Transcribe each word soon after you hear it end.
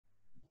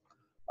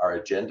Our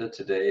agenda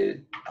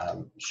today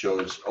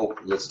shows,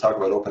 let's talk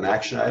about open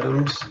action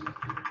items.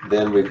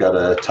 Then we've got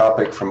a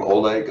topic from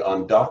Oleg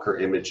on Docker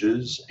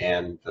images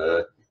and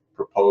the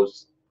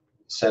proposed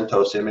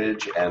CentOS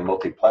image and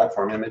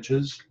multi-platform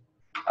images.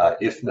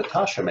 If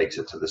Natasha makes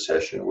it to the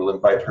session, we'll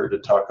invite her to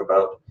talk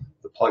about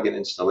the plugin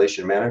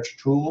installation manager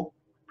tool.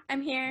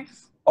 I'm here.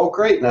 Oh,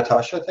 great,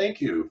 Natasha, thank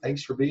you.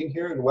 Thanks for being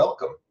here and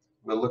welcome.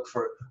 We'll look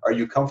for, are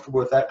you comfortable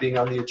with that being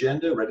on the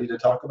agenda, ready to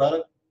talk about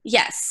it?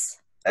 Yes.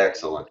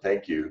 Excellent,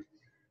 thank you.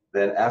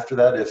 Then after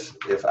that,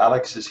 if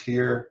Alex is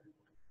here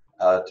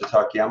to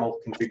talk YAML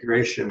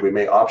configuration, we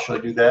may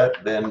optionally do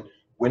that. Then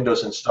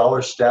Windows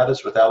installer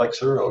status with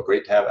Alex Earl.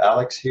 Great to have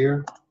Alex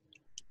here.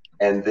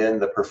 And then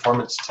the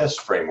performance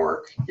test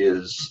framework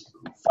is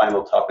the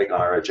final topic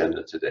on our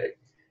agenda today.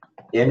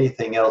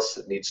 Anything else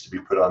that needs to be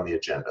put on the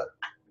agenda?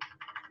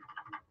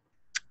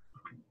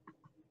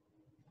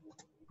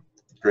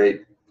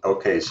 Great.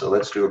 Okay, so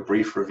let's do a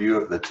brief review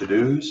of the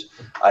to-dos.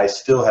 I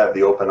still have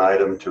the open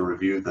item to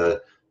review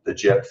the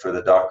JET for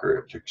the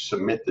Docker, to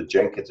submit the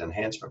Jenkins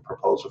enhancement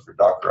proposal for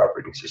Docker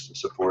operating system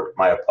support.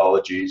 My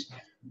apologies.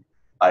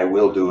 I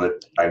will do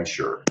it, I'm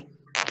sure.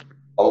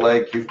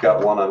 Oleg, you've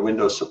got one on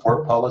Windows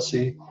support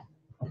policy.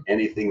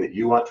 Anything that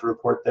you want to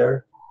report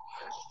there?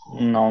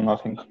 No,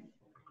 nothing.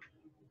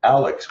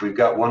 Alex, we've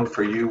got one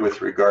for you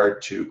with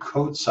regard to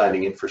code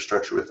signing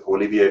infrastructure with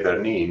Olivier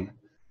Vernin.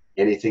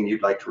 Anything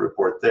you'd like to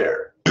report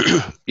there?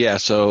 Yeah,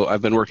 so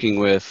I've been working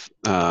with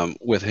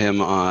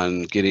him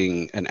on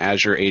getting an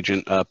Azure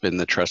agent up in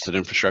the trusted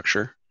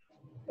infrastructure.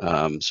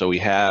 So we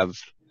have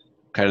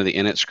kind of the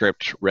init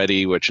script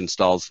ready, which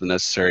installs the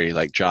necessary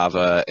like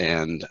Java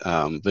and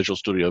Visual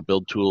Studio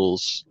build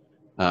tools,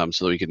 so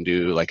that we can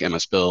do like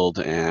MS Build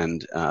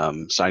and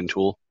Sign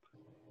Tool.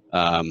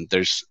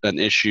 There's an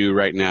issue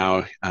right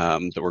now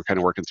that we're kind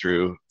of working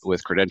through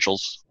with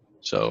credentials.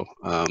 So,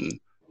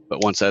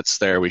 but once that's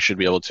there, we should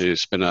be able to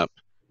spin up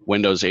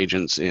Windows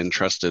agents in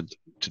Trusted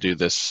to do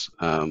this,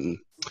 to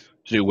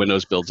do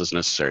Windows builds as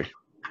necessary.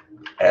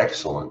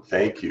 Excellent,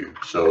 thank you.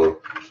 So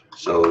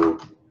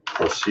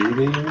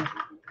proceeding,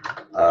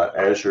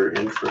 Azure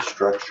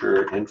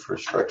infrastructure in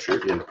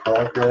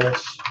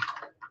progress,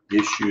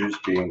 issues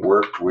being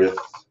worked with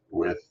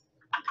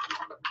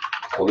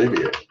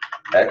Olivier.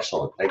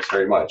 Excellent, thanks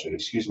very much. And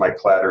excuse my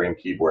clattering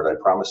keyboard. I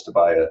promised to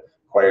buy a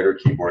quieter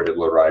keyboard.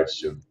 It'll arrive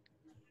soon.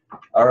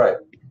 All right,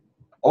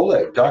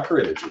 Oleg, Docker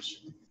images.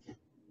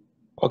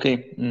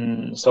 Okay,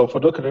 so for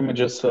Docker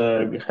images,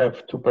 we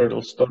have two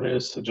parallel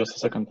stories. Just a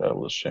second, I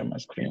will share my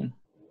screen.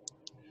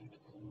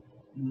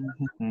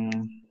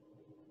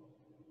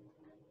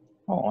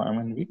 Oh, I'm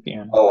in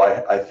VPN. Oh,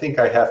 I think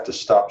I have to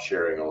stop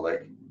sharing,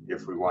 Oleg,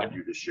 if we want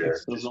you to share.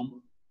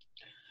 Zoom.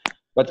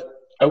 But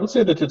I would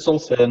say that it's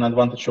also an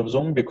advantage of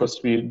Zoom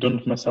because we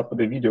don't mess up with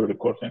the video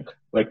recording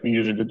like we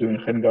usually do in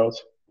Hangouts.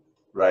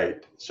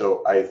 Right.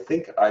 So I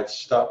think I've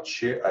stopped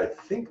share. I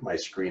think my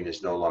screen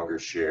is no longer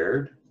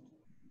shared.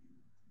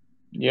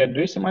 Yeah, do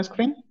you see my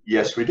screen?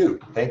 Yes, we do.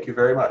 Thank you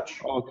very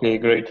much. Okay,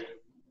 great.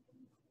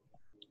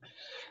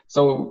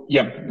 So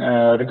yeah,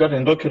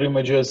 regarding Docker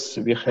images,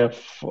 we have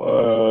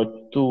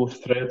two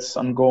threads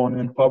ongoing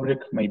in public,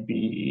 maybe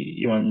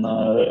even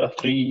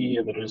three.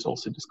 There is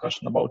also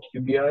discussion about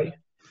UBI.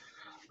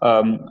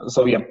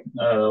 So yeah,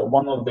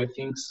 one of the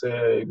things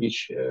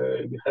which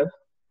we have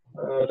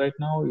right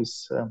now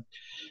is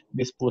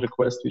this pull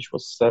request which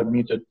was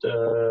submitted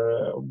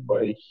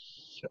by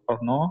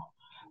Arnaud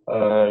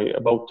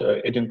about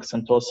adding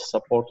CentOS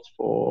support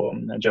for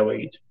Java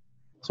 8.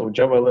 So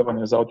Java 11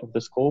 is out of the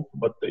scope,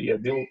 but yeah,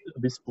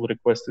 this pull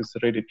request is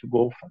ready to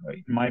go,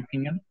 in my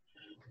opinion.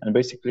 And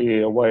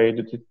basically, why I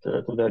added it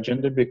to the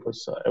agenda,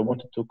 because I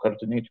wanted to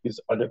coordinate with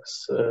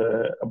Alex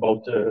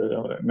about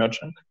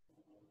merging.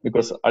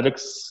 Because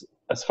Alex,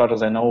 as far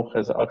as I know,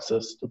 has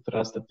access to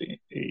trusted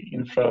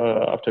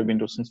infra after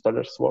Windows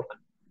installers work.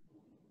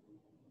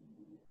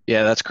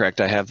 Yeah, that's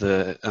correct. I have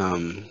the,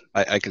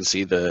 I can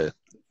see the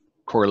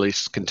core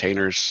release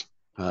containers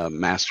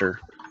master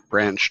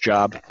branch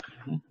job.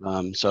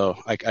 So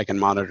I can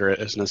monitor it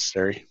as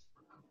necessary.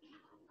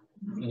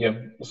 Yeah,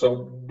 so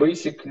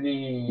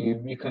basically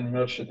we can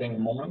merge at any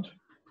moment.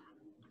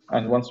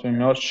 And once we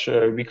merge,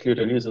 weekly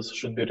releases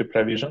should be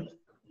reprovisioned.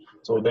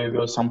 So there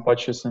were some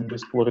patches in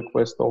this pull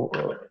request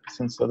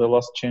since the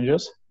last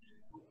changes.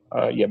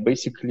 Yeah,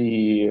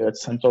 basically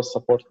CentOS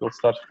support will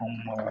start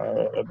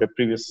from the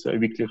previous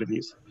weekly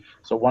release.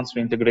 So once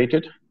we integrate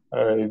it,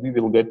 we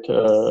will get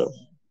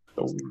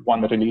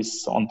one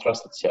release on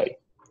Trusted CI.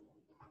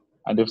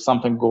 And if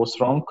something goes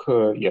wrong,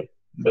 yeah,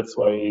 that's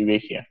why we're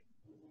here.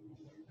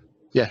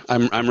 Yeah,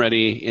 I'm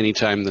ready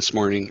anytime this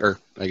morning, or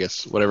I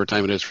guess whatever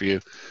time it is for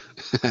you,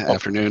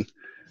 afternoon.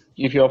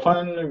 If you're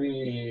fine,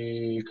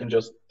 we can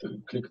just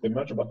click the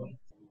merge button.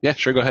 Yeah,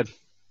 sure, go ahead.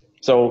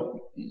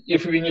 So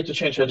if we need to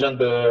change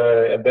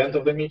agenda at the end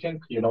of the meeting,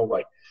 you know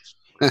why.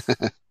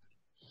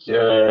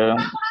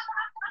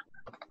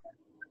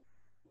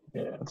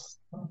 Yes.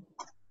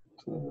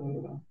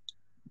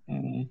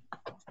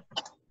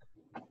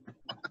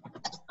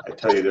 I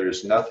tell you,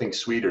 there's nothing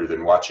sweeter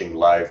than watching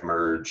live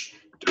merge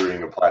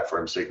during a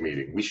platform SIG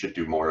meeting. We should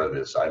do more of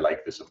this. I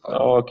like this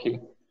approach. Okay.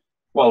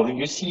 Well,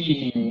 you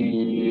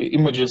see,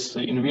 images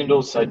in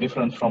Windows are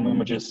different from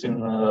images in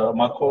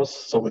macOS,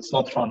 so it's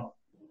not fun.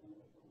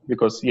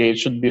 Because yeah, it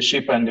should be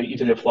ship and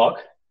Italy flag.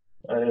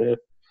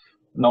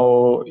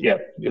 No, yeah,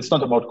 it's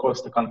not about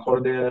Costa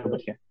Concordia,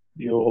 but yeah,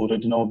 you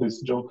already know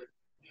this joke.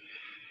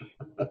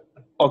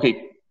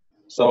 Okay,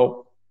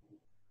 so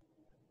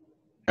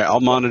I'll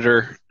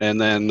monitor, and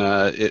then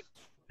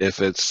if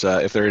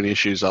there are any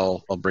issues,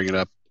 I'll bring it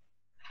up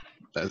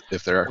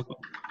if there are.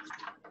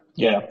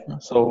 Yeah,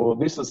 so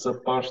this is a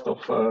part of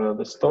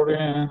the story.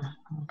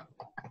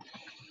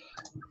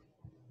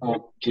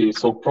 Okay,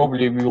 so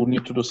probably we will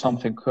need to do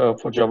something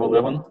for Java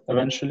 11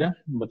 eventually,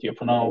 but yeah,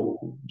 for now,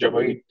 Java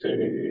 8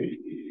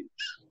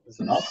 is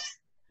enough.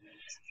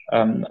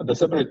 The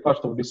separate part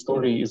of this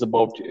story is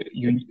about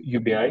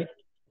UBI.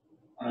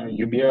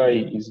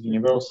 UBI is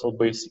Universal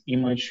Base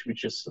Image,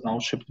 which is now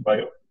shipped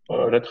by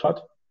Red Hat.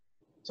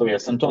 So yeah,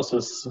 CentOS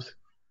is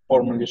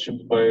formerly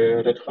shipped by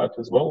Red Hat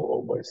as well,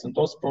 or by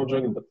CentOS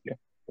project, but yeah,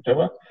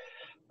 whatever.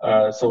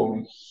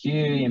 So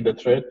here in the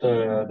thread,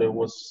 there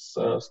was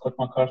Scott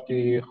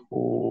McCarthy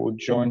who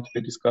joined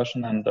the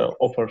discussion and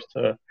offered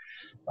to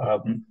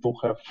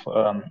have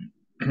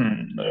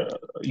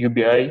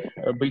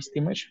UBI-based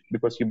image,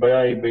 because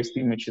UBI-based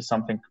image is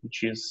something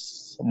which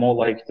is more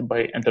liked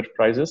by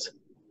enterprises,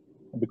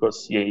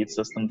 because yeah, it's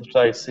a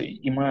standardized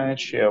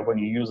image. When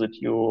you use it,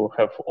 you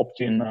have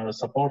opt-in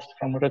support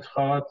from Red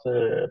Hat,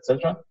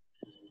 etc.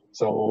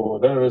 So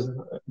there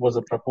was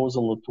a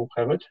proposal to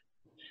have it.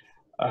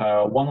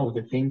 One of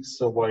the things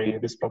why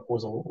this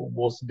proposal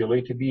was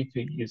delayed a bit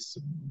is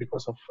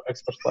because of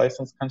expert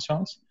license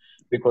concerns,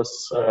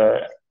 because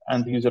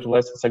end user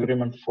license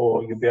agreement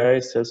for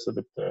UBI says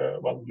that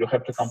well, you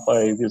have to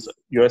comply with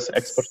US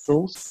expert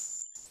rules.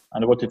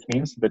 And what it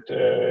means that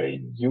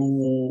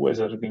you as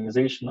an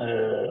organization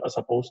are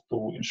supposed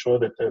to ensure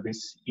that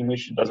this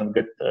image doesn't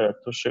get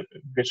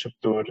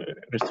shipped to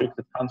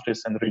restricted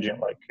countries and region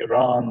like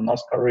Iran,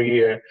 North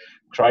Korea,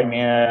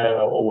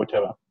 Crimea, or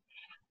whatever.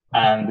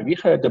 And we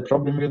had a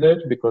problem with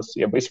it because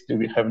yeah, basically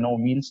we have no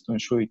means to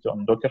ensure it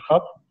on Docker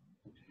Hub.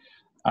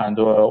 And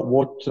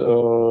what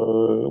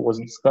was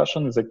in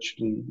discussion is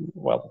actually,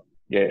 well,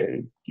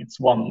 yeah,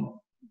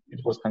 it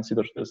was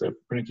considered as a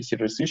pretty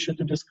serious issue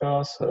to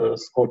discuss.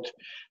 Scott,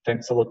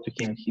 thanks a lot to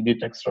him. He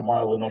did extra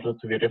mile in order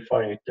to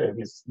verify it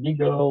with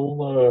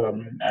legal.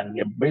 And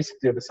yeah,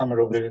 basically the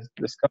summary of the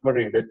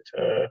discovery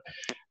that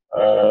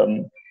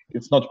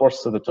it's not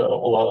worse that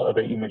all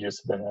other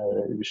images than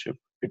we ship,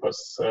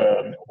 because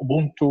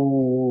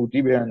Ubuntu,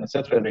 Debian,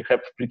 etc., they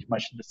have pretty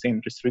much the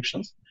same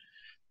restrictions.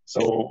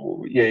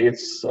 So yeah,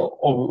 it's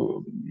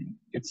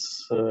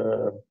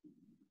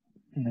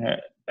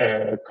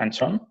a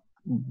concern,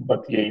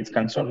 but yeah, it's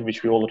concern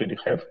which we already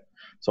have.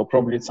 So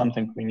probably it's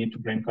something we need to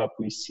bring up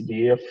with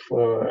CDF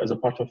as a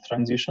part of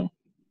transition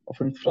of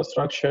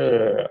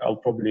infrastructure. I'll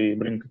probably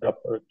bring it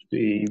up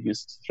today with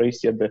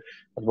Tracy at the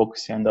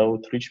advocacy and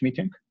outreach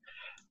meeting.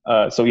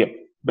 So yeah,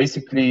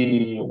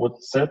 basically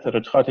what said,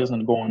 Red Hat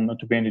isn't going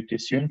to be any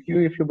suing you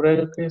if you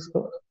break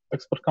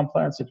export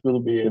compliance. It will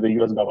be the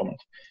US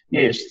government.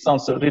 Yeah, it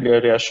sounds really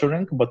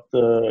reassuring, but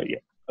yeah,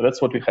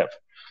 that's what we have.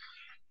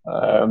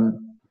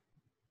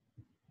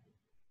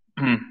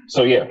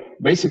 So yeah,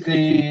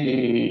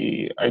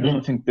 basically, I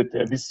don't think that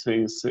this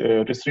is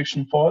a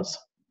restriction for us.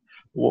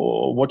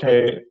 What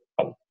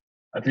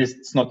at least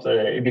it's not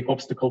a big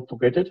obstacle to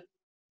get it.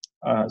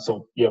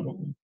 So yeah,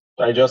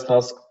 I just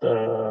asked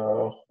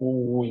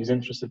who is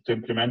interested to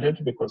implement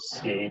it,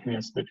 because yeah, it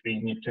means that we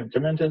need to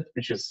implement it,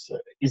 which is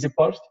easy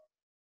part.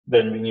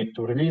 Then we need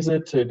to release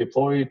it,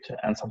 deploy it,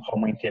 and somehow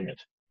maintain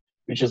it,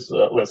 which is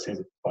less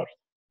easy part.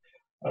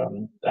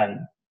 And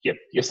yeah,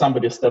 if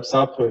somebody steps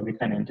up, we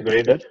can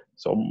integrate it.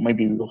 So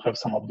maybe we will have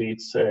some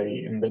updates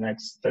in the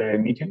next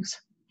meetings.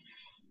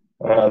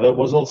 There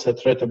was also a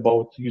thread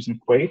about using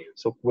Quay.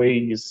 So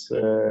Quay is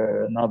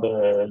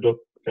another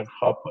Docker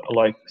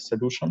Hub-like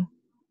solution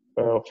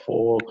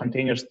for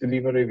containers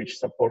delivery, which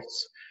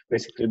supports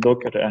basically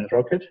Docker and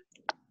Rocket.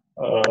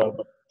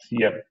 But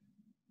yeah,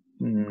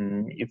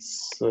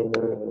 it's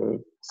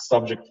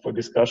subject for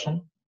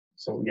discussion.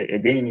 So yeah,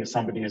 again, if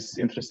somebody is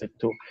interested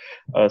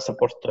to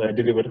support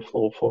delivery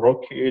flow for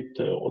Rocket,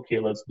 okay,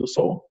 let's do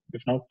so.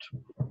 If not,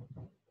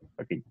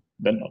 okay,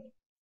 then not.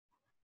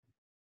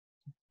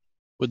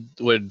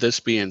 Would this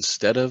be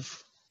instead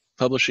of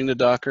publishing to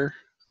Docker,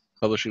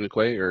 publishing to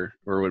Quay, or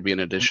would it be in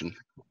addition?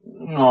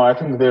 No, I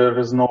think there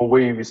is no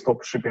way we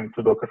stop shipping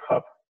to Docker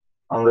Hub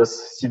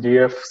unless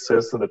CDF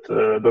says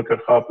that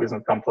Docker Hub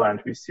isn't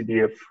compliant with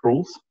CDF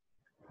rules,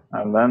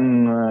 and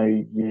then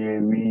yeah,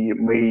 we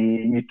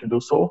may need to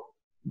do so.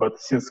 But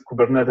since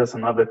Kubernetes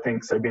and other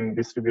things have been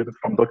distributed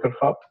from Docker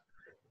Hub,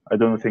 I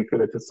don't think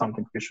that is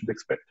something we should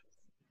expect.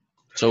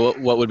 So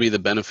what would be the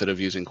benefit of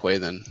using Quay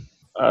then?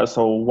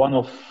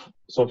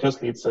 So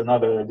firstly, it's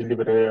another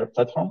delivery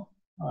platform.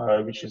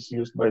 which is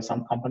used by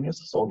some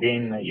companies. So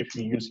again, if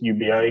you use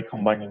UBI,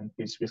 combining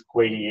this with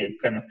Quay, it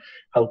can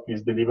help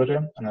with delivery.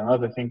 And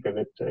another thing that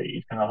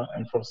it can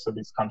enforce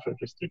these country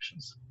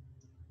restrictions.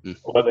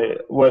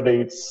 Whether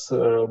it's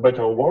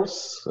better or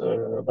worse,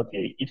 but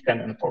yeah, it can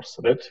enforce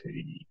that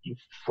if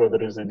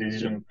there is a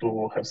decision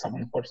to have some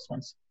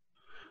enforcements.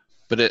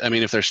 But I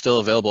mean, if they're still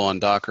available on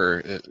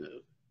Docker,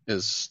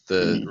 is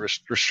the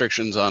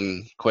restrictions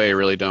on Quay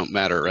really don't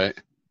matter,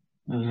 right?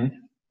 Mm-hmm.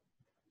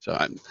 So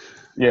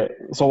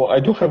I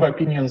do have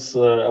opinions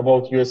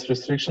about US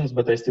restrictions,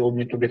 but I still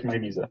need to get my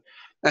visa.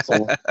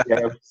 So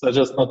yeah, I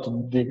suggest not to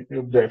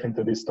dive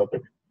into this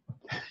topic.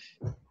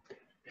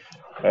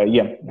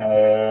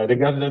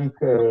 Regarding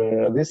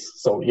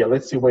this, so yeah,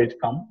 let's see where it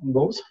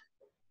goes.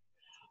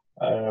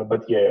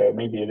 But yeah,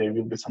 maybe there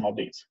will be some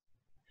updates.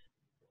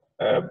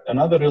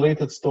 Another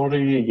related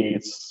story,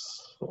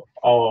 it's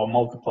our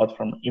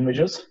multi-platform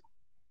images.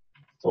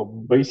 So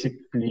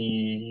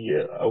basically,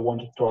 I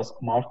wanted to ask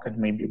Mark and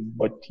maybe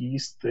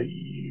Baptiste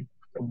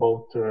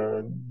about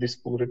this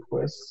pull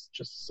request.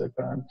 Just a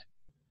second.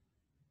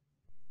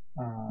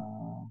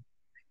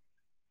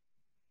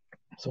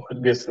 So I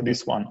guess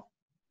this one.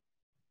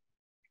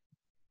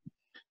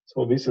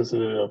 So this is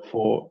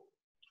for,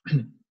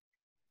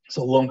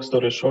 so long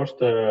story short,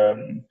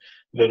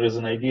 there is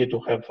an idea to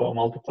have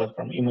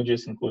multi-platform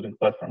images, including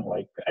platform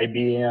like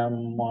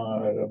IBM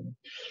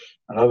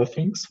and other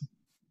things.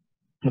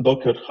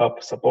 Docker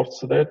Hub supports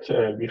that.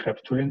 We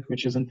have tooling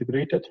which is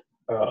integrated.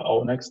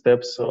 Our next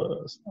steps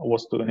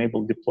was to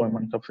enable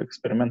deployment of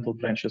experimental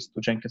branches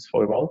to Jenkins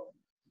for eval.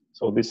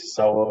 So this is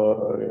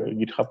our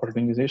GitHub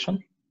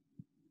organization.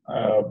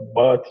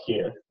 But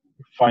yeah,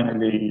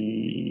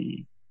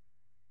 finally,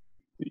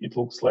 it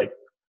looks like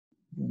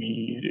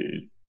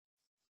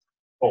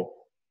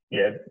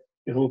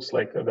it looks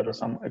like there are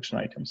some action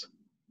items.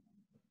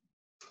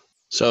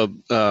 So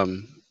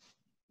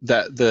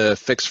that the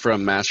fix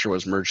from master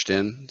was merged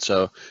in.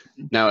 So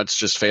now it's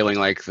just failing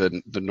like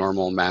the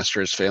normal master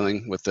is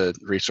failing with the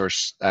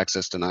resource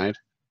access denied.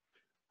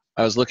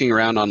 I was looking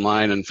around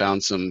online and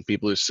found some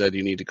people who said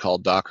you need to call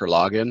Docker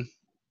login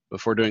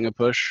before doing a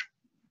push.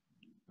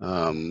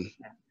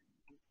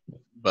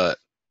 But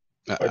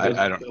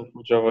I don't know.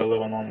 Java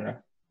 11 only.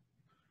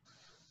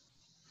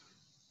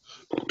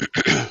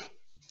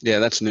 Yeah,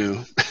 that's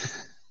new.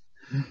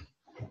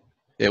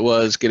 It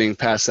was getting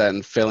past that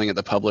and failing at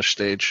the publish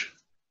stage.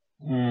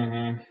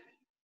 Mm-hmm.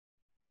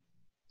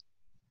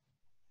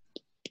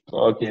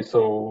 Okay,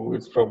 so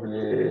it's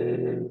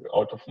probably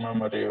out of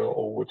memory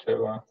or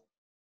whatever.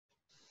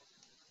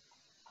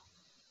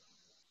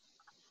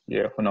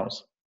 Yeah, who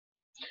knows?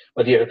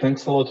 But yeah,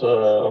 thanks a lot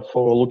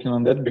for looking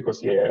on that,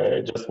 because yeah,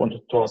 I just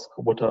wanted to ask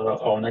what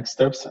are our next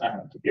steps,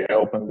 and yeah, I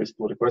opened this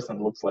pull request and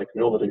it looks like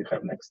we already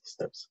have next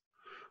steps.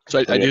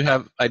 So I do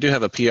have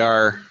a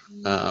PR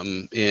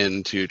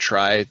in to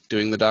try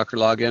doing the Docker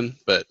login,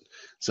 but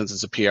since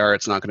it's a PR,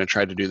 it's not going to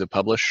try to do the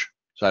publish.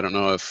 So I don't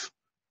know if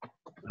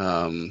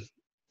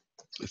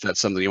that's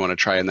something you want to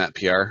try in that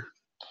PR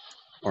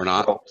or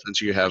not, well,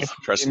 since you have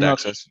trusted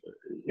access.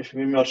 If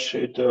we merge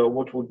it,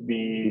 what would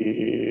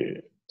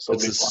be? So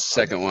it's the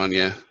second one,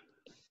 yeah.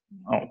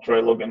 Oh,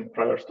 try login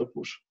prior to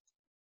push.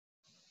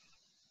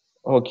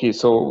 Okay,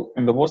 so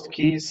in the worst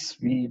case,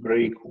 we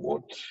break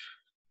what?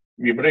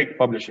 We break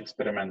publish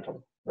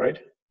experimental, right?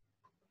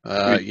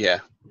 Yeah.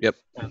 Yep.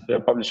 And the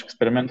publish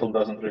experimental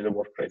doesn't really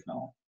work right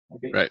now.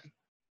 Okay. Right.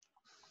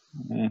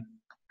 Mm-hmm.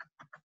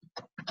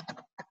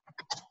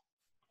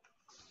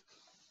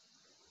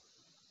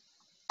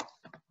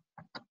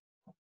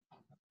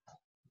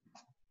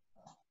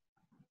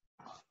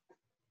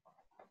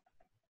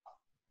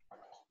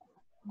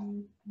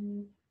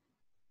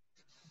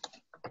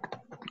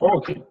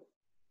 Okay.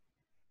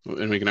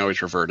 And we can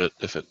always revert it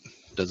if it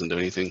doesn't do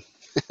anything.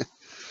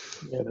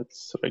 Yeah,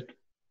 that's right.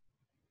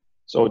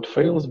 So it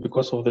fails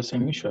because of the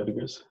same issue, I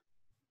guess.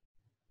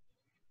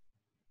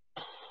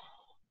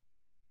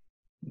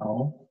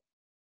 No.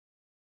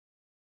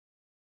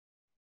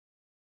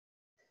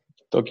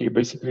 Okay,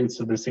 basically it's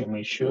the same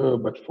issue,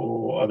 but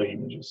for other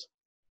images.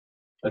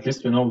 At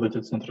least we know that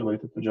it's not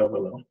related to Java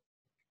 11.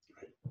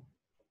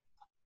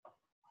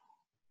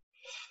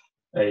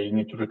 I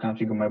need to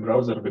reconfigure my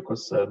browser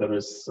because there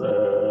is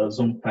a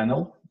zoom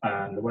panel,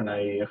 and when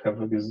I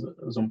have this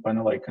zoom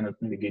panel, I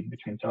cannot navigate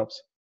between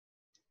tabs.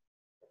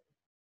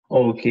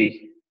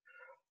 Okay.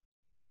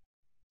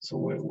 So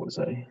where was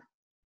I?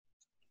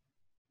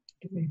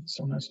 It's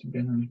so nice to be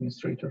an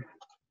administrator.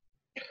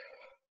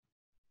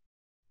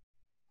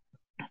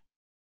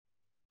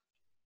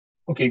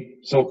 Okay,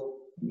 so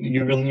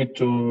you will need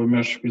to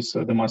merge with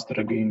the master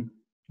again,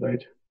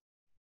 right?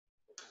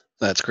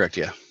 That's correct,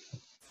 yeah.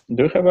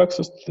 Do you have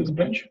access to this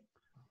branch?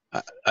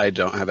 I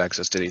don't have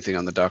access to anything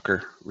on the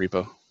Docker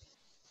repo.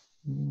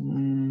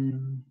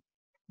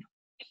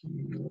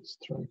 Okay, let's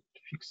try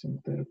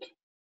fixing that.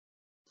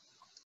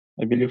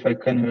 I believe I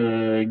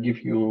can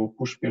give you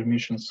push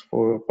permissions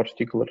for a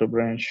particular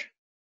branch.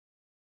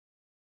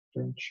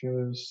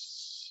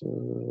 Branches,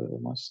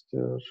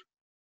 master.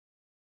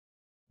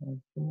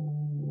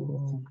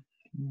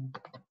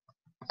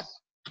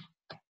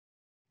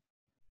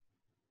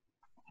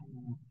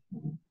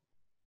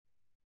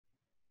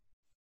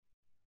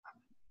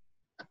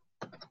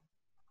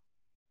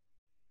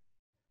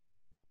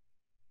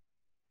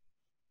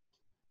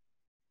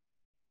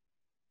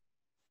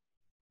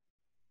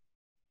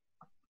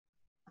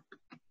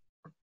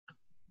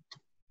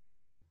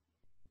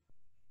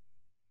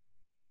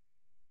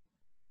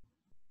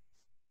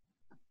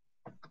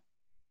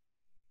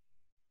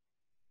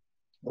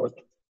 What?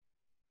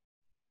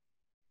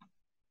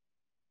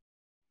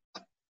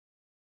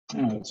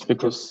 It's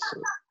because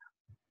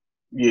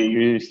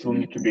you still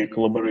need to be a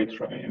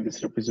collaborator in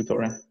this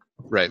repository.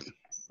 Right.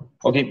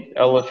 Okay,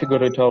 I'll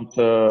figure it out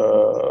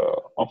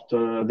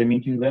after the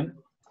meeting then.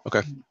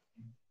 Okay.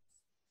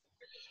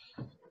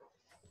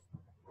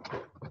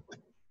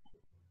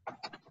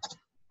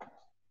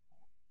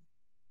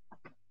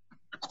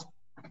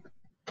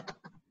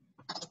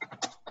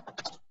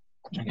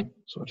 Okay,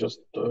 so just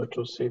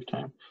to save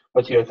time.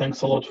 But yeah,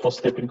 thanks a lot for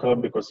stepping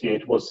up, because yeah,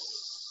 it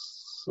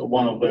was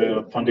one of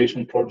the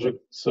foundation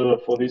projects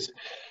for this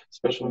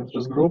special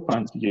interest group,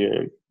 and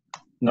yeah,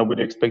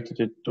 nobody expected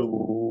it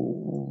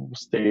to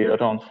stay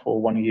around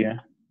for 1 year.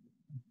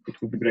 It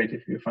would be great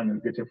if you finally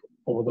get it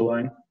over the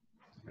line.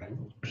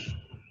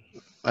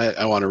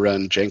 I want to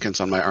run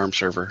Jenkins on my ARM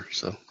server,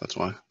 so that's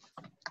why.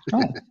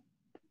 Oh,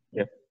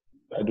 yeah,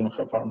 I don't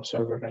have ARM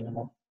server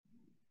anymore.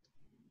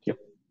 Yep,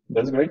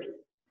 that's great.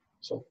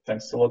 So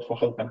thanks a lot for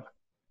helping.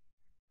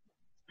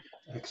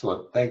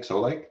 Excellent. Thanks,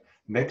 Oleg.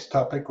 Next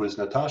topic was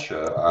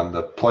Natasha on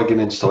the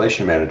plugin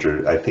installation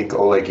manager. I think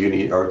Oleg, you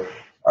need, or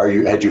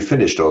had you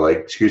finished, Oleg?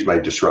 Excuse my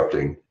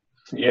disrupting.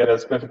 Yeah,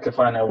 that's perfectly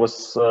fine. I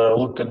was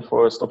looking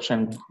for a stop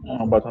sharing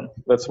button.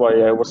 That's why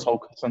I was so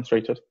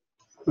concentrated.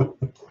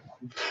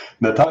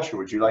 Natasha,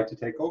 would you like to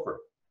take over?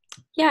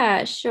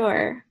 Yeah,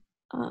 sure.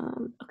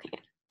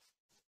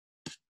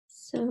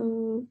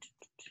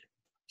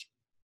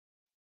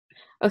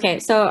 Okay.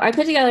 So I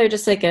put together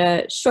just like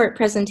a short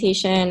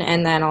presentation,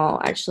 and then I'll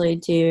actually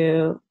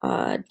do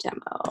a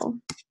demo.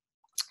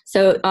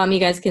 So you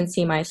guys can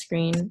see my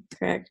screen,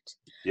 correct?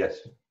 Yes.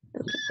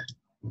 Okay.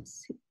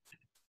 Let's see.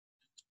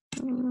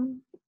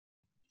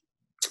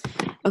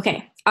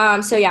 Okay.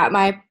 So yeah,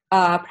 my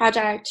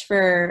project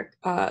for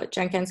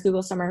Jenkins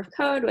Google Summer of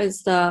Code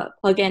was the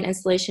plugin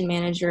installation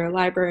manager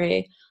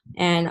library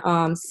and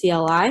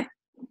CLI.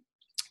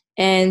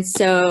 And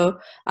so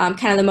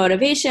kind of the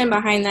motivation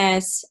behind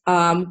this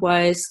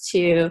was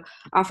to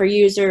offer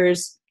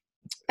users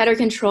better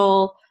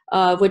control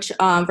of which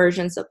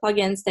versions of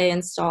plugins they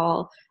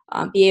install,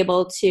 be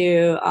able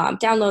to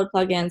download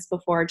plugins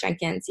before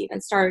Jenkins even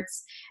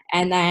starts.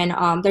 And then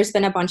there's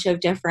been a bunch of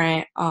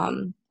different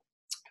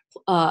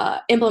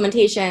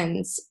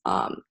implementations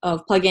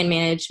of plugin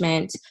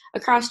management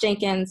across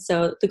Jenkins.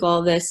 So the goal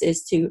of this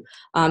is to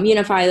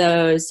unify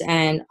those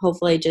and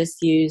hopefully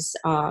just use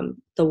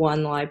the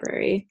one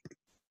library.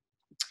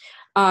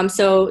 For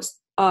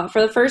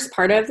the first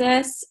part of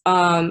this,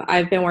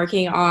 I've been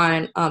working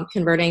on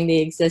converting the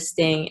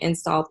existing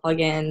install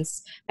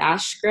plugins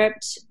bash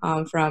script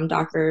from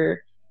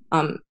Docker,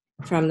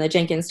 from the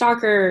Jenkins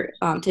Docker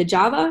to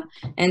Java.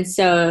 And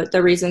so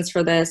the reasons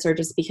for this are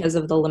just because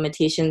of the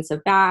limitations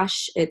of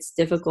bash. It's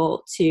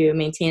difficult to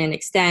maintain and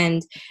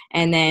extend,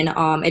 and then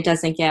it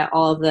doesn't get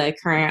all of the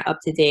current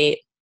up-to-date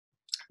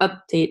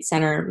update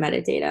center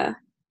metadata.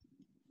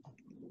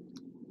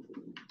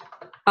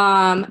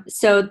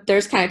 So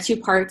there's kind of two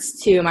parts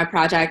to my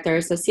project.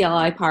 There's the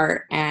CLI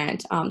part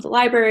and the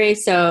library.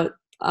 So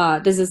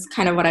this is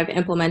kind of what I've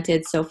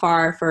implemented so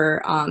far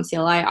for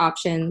CLI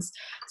options.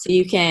 So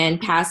you can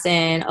pass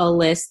in a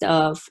list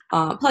of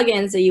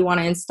plugins that you want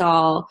to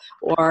install,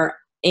 or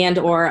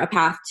a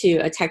path to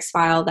a text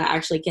file that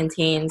actually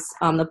contains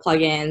the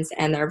plugins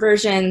and their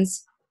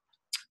versions.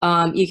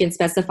 You can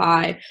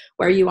specify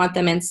where you want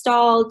them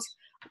installed,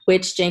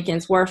 which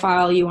Jenkins WAR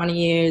file you want to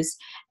use.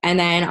 And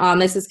then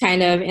this is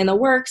kind of in the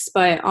works,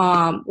 but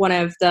one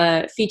of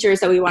the features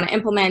that we want to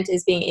implement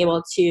is being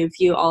able to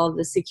view all of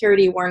the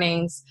security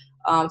warnings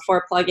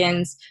for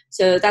plugins.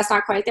 So that's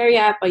not quite there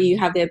yet, but you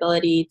have the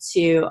ability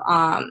to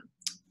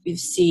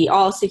see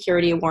all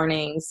security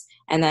warnings,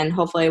 and then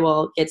hopefully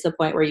we'll get to the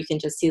point where you can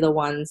just see the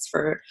ones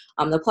for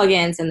the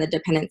plugins and the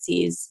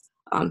dependencies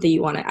that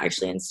you want to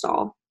actually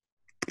install.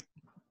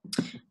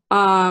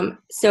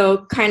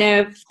 So kind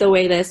of the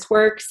way this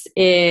works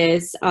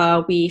is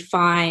we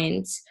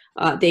find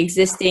the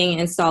existing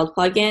installed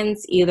plugins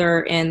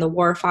either in the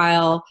WAR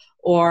file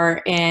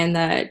or in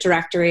the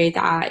directory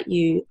that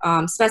you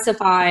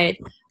specified.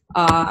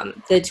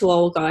 The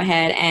tool will go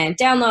ahead and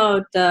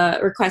download the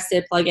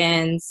requested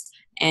plugins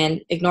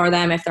and ignore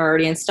them if they're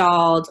already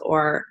installed,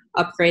 or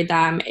upgrade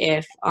them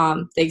if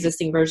the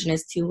existing version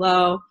is too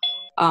low.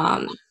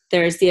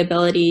 There's the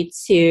ability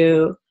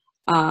to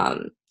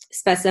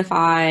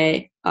specify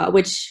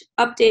which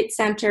update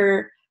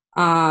center.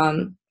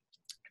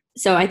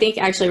 So I think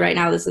actually right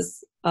now this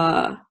is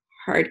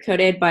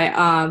hard-coded,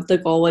 but the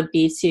goal would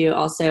be to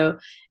also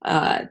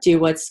do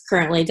what's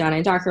currently done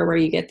in Docker, where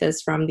you get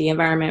this from the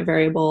environment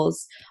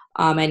variables.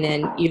 and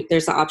then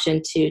there's the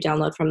option to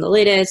download from the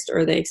latest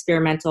or the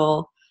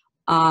experimental.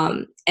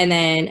 And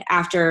then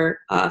after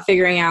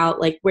figuring out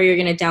like where you're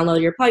going to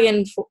download your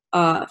plugin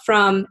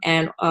from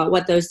and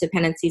what those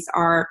dependencies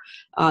are,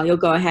 you'll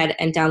go ahead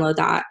and download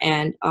that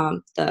and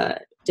the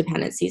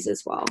dependencies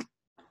as well.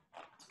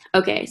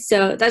 Okay,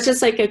 so that's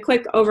just like a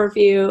quick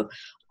overview.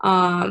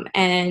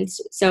 And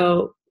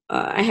so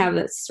I have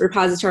this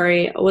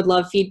repository. I would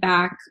love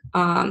feedback,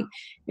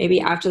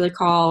 maybe after the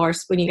call or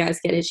when you guys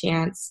get a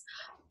chance.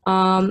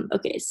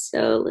 Okay,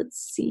 so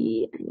let's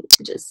see. I need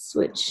to just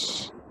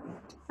switch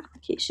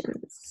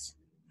applications.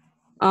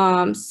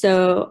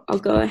 So I'll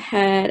go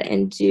ahead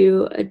and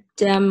do a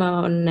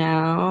demo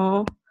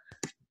now.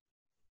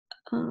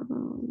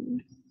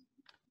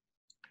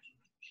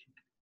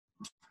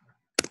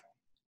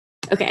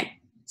 Okay,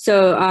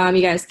 so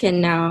you guys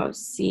can now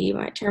see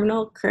my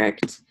terminal,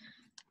 correct?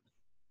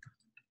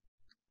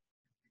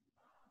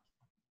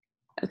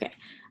 Okay,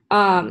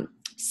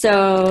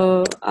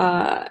 so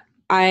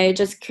I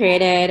just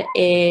created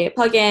a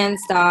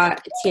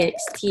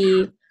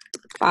plugins.txt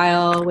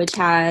file which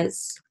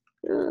has,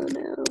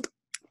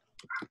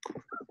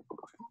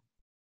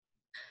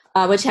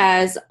 which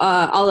has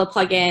all the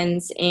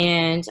plugins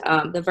and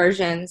the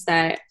versions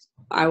that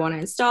I want to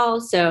install.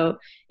 So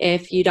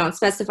if you don't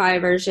specify a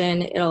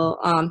version, it'll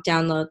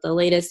download the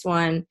latest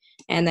one,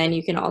 and then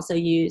you can also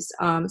use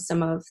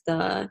some of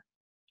the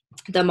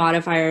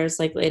modifiers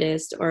like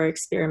latest or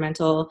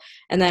experimental.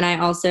 And then I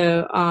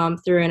also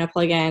threw in a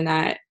plugin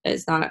that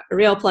is not a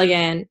real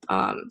plugin,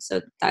 so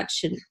that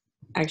should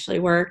actually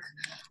work.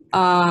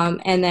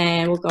 And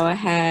then we'll go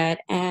ahead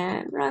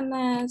and run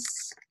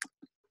this.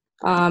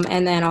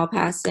 And then I'll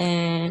pass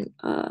in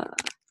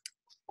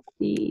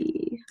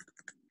the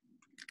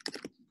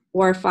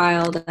WAR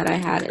file that I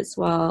had as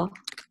well.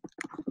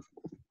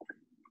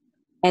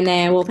 And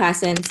then we'll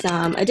pass in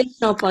some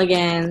additional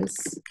plugins.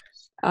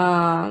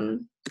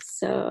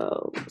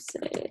 So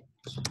say,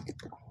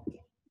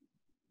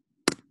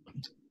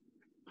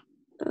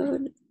 oh,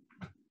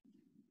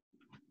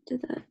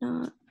 did that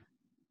not?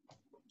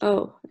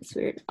 Oh, that's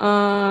weird.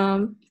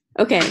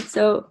 Okay,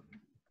 so.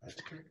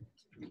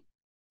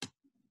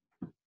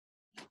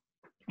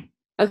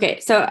 Okay,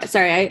 so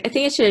sorry, I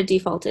think it should have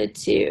defaulted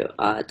to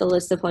the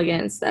list of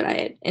plugins that I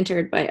had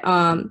entered, but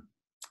let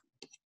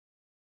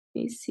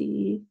me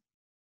see.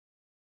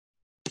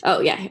 Oh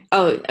yeah.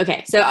 Oh,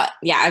 okay. So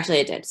yeah,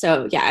 actually it did.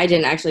 So yeah, I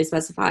didn't actually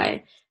specify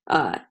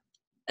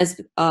as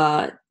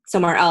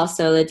somewhere else.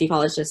 So the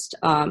default is just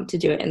to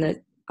do it in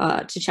the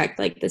to check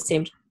like the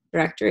same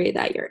directory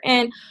that you're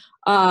in.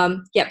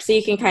 Yep. So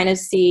you can kind of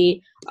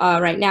see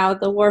right now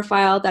the WAR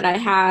file that I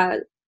had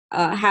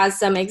has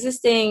some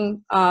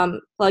existing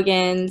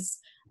plugins,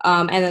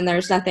 and then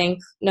there's no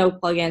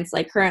plugins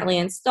like currently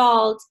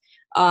installed.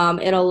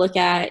 It'll look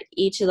at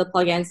each of the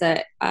plugins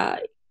that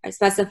I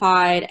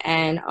specified,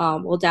 and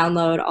we'll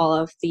download all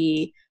of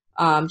the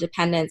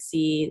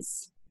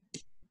dependencies.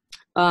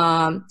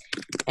 And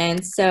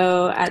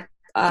so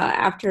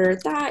after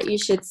that, you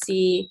should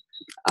see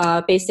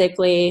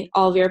basically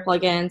all of your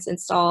plugins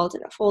installed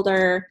in a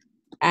folder,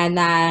 and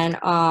then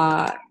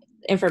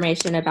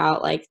information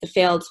about like the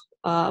failed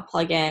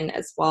plugin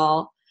as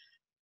well.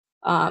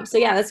 So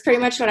yeah, that's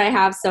pretty much what I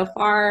have so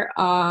far.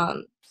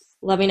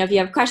 Let me know if you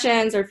have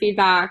questions or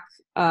feedback.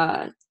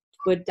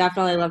 Would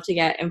definitely love to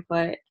get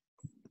input.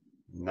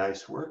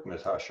 Nice work,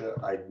 Natasha.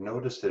 I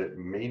noticed that it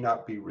may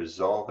not be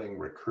resolving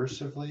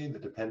recursively the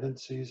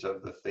dependencies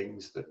of the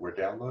things that were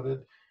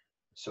downloaded.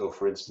 So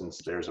for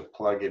instance, there's a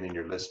plugin in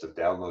your list of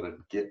downloaded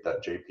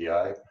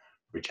git.jpi,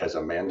 which has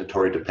a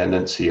mandatory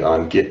dependency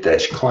on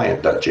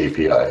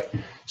git-client.jpi.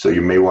 So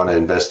you may want to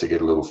investigate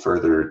a little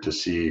further to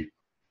see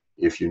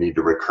if you need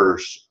to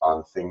recurse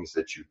on things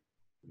that you've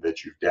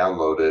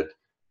downloaded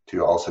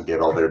to also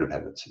get all their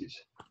dependencies.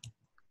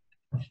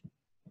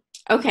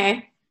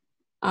 Okay.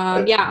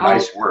 Yeah.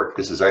 Nice work.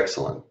 This is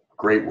excellent.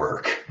 Great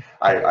work.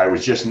 I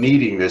was just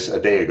needing this a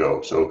day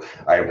ago, so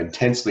I am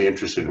intensely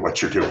interested in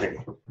what you're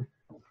doing.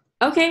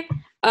 Okay.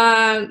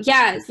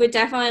 Yeah, would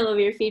definitely love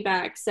your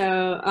feedback.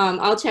 So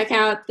I'll check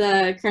out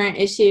the current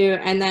issue,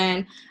 and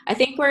then I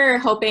think we're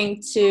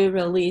hoping to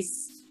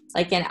release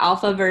like an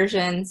alpha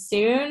version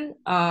soon,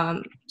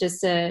 just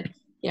to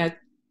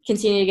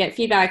continue to get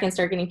feedback and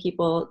start getting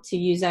people to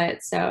use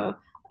it. So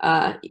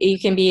you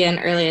can be an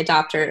early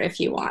adopter if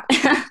you want.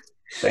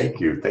 Thank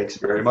you. Thanks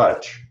very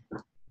much.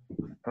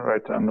 All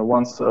right, and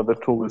once the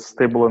tool is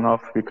stable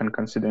enough, we can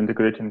consider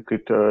integrating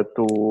it to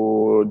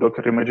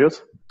Docker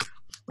images.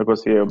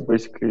 Because yeah,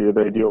 basically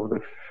the idea of the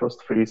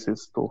first phase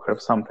is to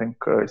have something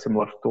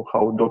similar to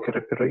how Docker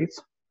operates.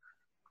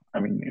 I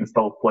mean,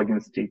 install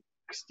plugins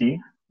txt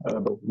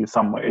with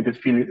some edit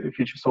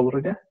features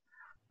already,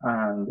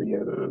 and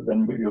yeah,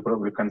 then we will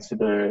probably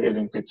consider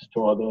adding it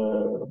to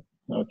other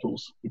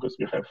tools, because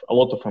we have a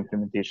lot of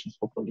implementations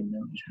for plugin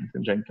management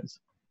in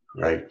Jenkins.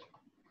 Right.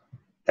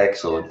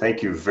 Excellent.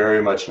 Thank you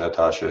very much,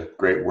 Natasha.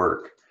 Great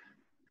work.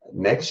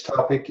 Next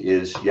topic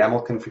is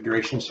YAML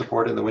configuration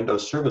support in the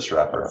Windows Service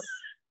Wrapper.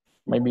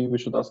 maybe we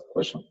should ask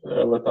questions.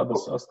 Let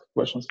others ask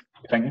questions.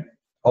 Thank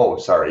Oh,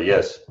 sorry.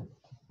 Yes.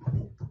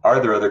 Are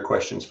there other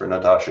questions for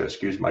Natasha?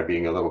 Excuse my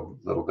being a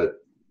little bit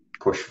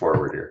pushed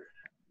forward here.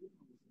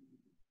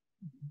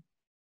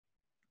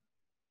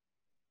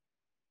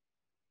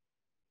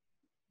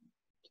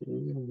 Okay,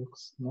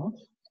 looks not.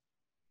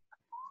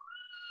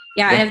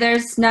 Yeah, and if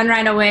there's none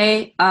right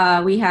away,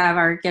 we have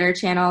our Getter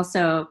channel,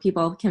 so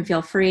people can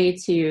feel free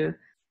to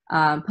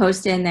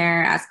post in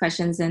there, ask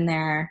questions in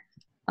there,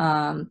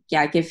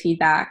 yeah, give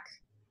feedback.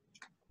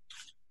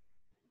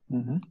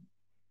 Mm-hmm.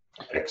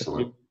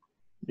 Excellent.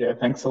 Yeah,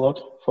 thanks a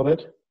lot for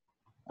that.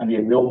 And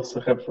yeah, we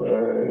also have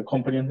a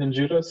component in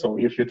Jira, so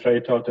if you try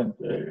it out and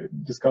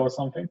discover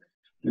something,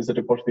 please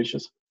report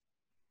issues.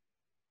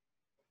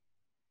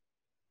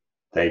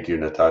 Thank you,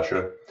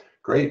 Natasha.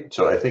 Great.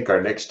 So I think our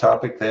next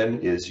topic then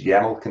is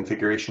YAML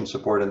configuration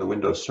support in the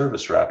Windows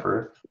Service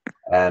Wrapper.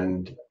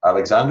 And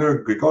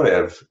Alexander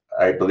Grigoriev,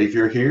 I believe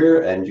you're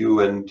here, and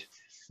you and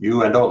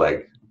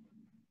Oleg.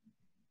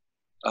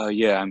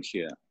 Yeah, I'm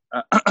here.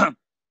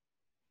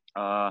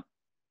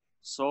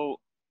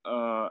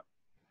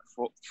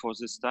 For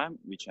this time,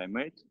 which I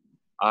made,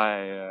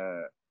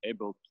 I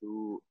able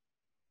to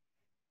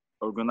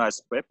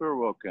organize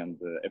paperwork and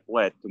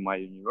apply it to my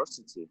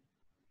university,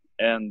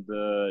 and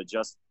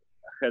just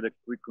had a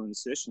quick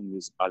conversation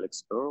with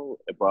Alex Earl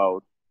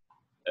about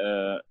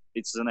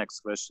it's the next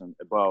question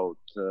about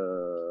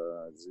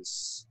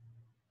this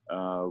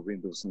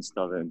Windows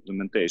installer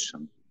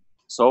implementation.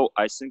 So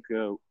I think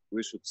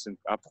we should sync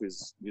up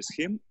with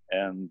him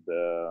and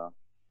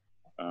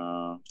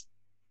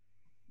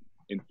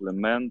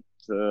implement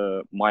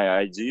my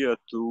idea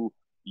to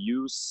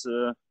use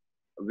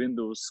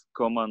Windows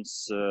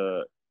commands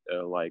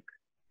like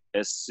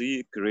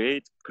SC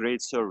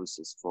create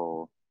services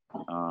for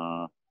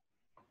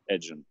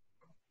agent.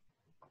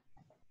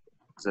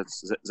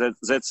 That's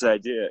the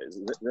idea.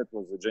 That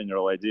was the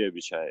general idea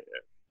which I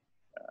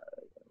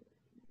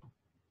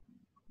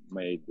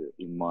made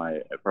in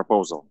my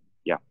proposal.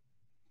 Yeah,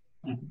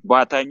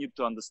 but I need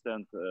to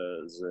understand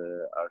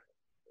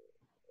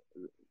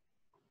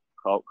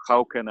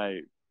how can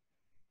I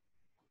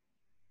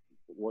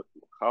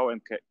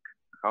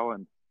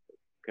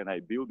can I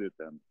build it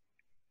and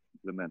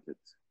implement it.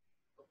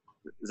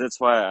 That's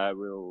why I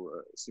will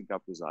sync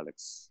up with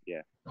Alex.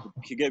 Yeah,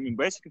 he gave me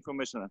basic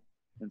information,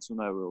 and soon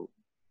I will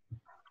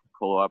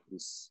follow up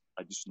with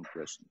additional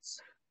questions.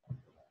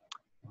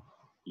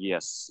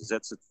 Yes,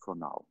 that's it for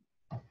now.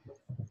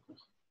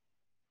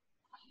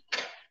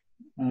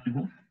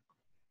 Mm-hmm.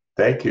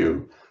 Thank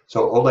you.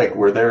 So Oleg,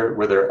 were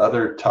there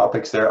other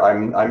topics there?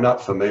 I'm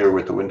not familiar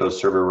with the Windows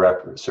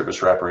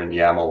Service Wrapper and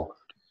YAML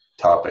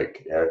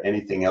topic.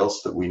 Anything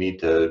else that we need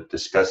to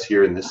discuss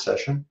here in this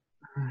session?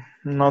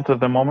 Not at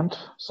the moment.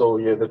 So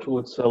yeah, the tool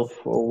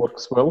itself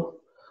works well.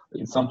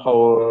 It's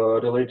somehow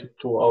related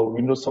to our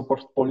Windows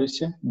support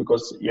policy,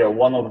 because yeah,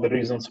 one of the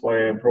reasons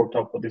why I brought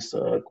up this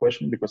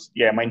question, because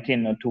yeah, I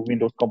maintain two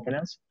Windows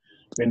components,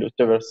 Windows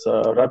Service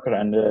Wrapper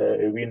and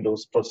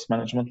Windows Process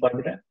Management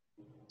Library.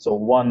 So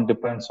one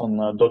depends on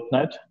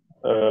 .NET,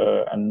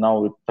 and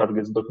now it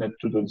targets .NET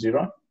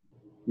 2.0,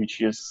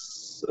 which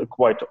is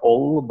quite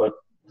old, but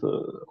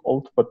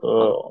on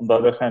the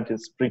other hand,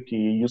 it's pretty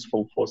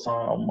useful for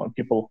some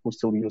people who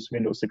still use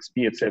Windows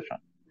XP, etc.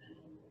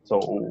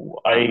 So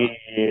I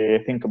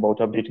think about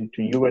updating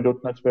to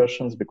UI.NET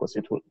versions because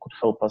it could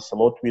help us a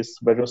lot with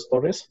various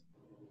stories.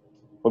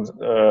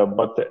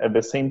 But at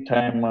the same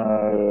time,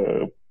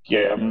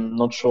 yeah, I'm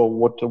not sure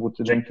what would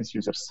the Jenkins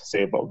users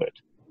say about that.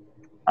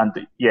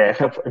 And yeah,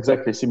 I have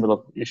exactly similar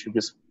issue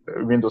with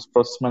Windows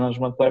Process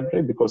Management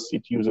Library because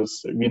it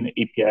uses Win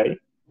API.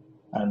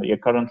 And yeah,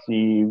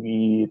 currently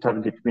we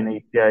target Win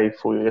API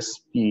for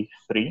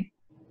SP3.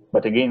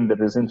 But again,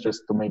 there is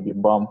interest to maybe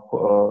bump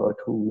to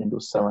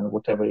Windows 7,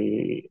 whatever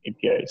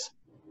APIs.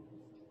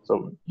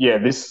 So yeah,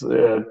 these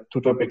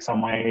two topics are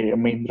my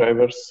main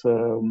drivers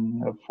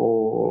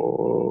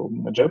for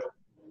Jeb.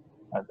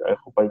 And I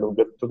hope I will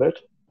get to that.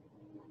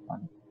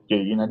 And yeah,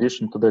 in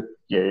addition to that,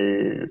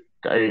 yeah,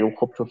 I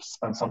hope to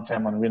spend some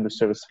time on Windows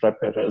Service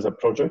Wrapper as a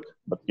project.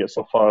 But yeah,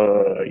 so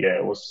far, yeah,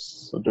 I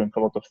was doing a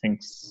lot of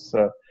things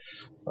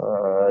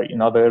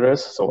in other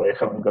areas, so I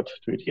haven't got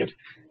to it yet.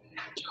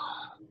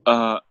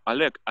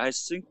 Oleg, I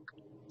think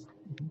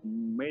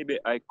maybe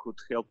I could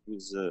help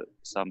with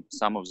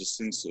some of the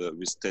things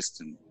with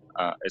testing.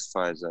 As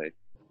far as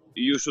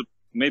you should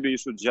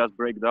just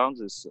break down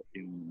this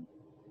in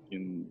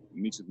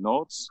meeting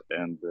notes,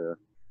 and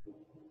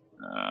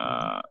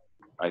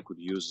I could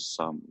use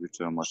some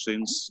virtual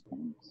machines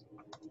and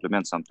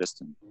implement some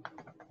testing.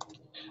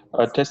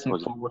 Testing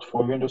for what?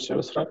 For Windows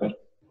Service Wrapper?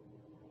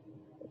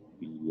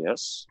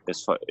 Yes,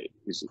 as far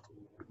is it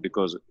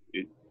because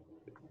we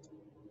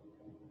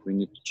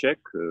need to check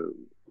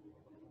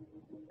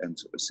and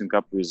sync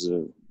up with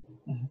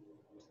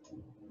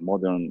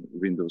modern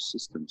Windows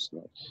systems.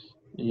 Right?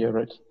 Yeah,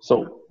 right.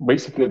 So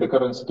basically, the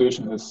current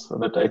situation is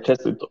that I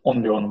tested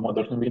only on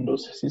modern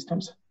Windows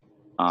systems.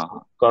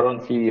 So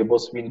currently,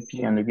 both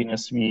WinP and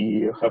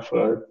WinSV have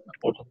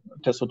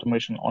test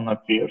automation on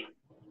Appear,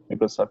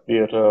 because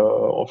Appear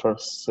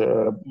offers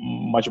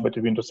much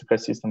better Windows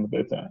ecosystem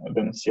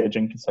than CI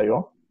Jenkins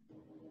IO.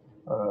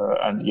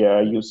 And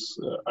yeah,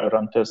 I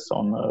run tests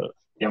on,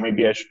 yeah,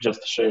 maybe I should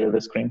just share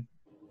the screen.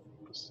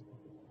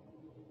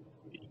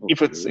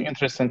 If it's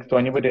interesting to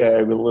anybody,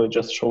 I will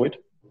just show it.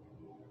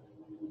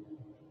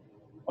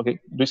 Okay,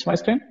 do you see my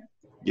screen?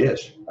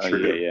 Yes, sure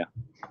do. Yeah.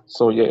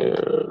 So yeah,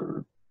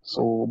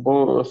 so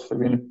both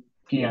WinP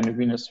and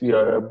WinSV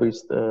are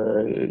based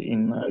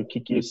in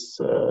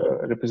Kiki's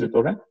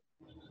repository.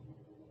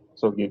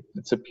 So yeah,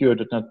 it's a pure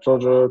 .NET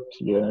project.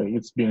 Yeah,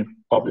 it's been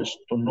published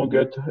to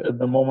NuGet at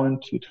the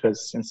moment. It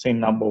has insane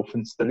number of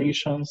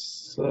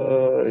installations.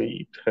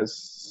 It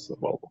has,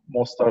 well,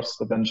 more stars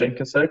than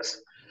Jenkins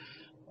X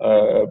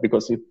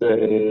because it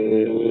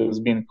has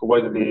been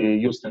widely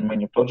used in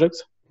many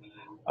projects.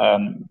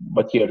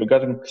 But yeah,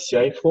 regarding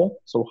CI flow,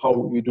 so how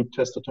we do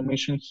test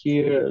automation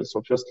here.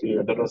 So firstly,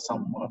 there are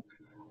some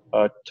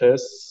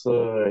tests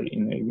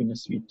in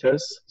WinSV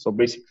tests. So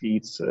basically,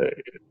 it's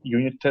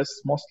unit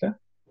tests mostly.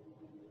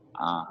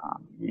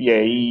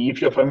 Yeah,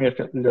 if you're familiar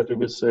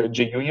with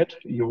JUnit,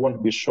 you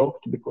won't be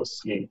shocked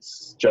because yeah,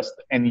 it's just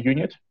any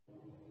unit,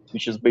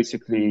 which is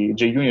basically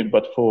JUnit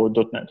but for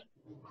 .NET.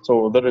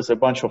 So there is a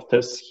bunch of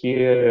tests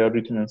here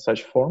written in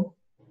such form.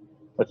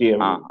 But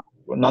yeah,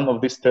 none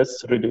of these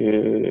tests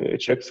really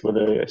checks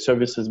whether a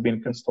service is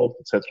being installed,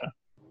 etc.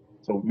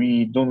 So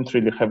we don't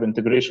really have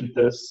integration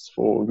tests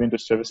for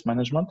Windows Service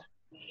Management.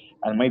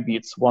 And maybe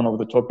it's one of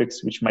the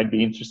topics which might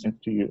be interesting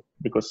to you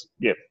because,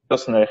 yeah,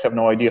 personally, I have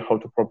no idea how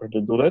to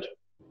properly do that.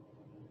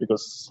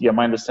 Because, yeah,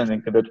 my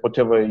understanding is that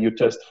whatever you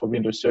test for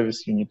Windows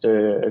Service, you need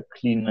a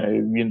clean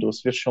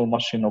Windows virtual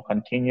machine or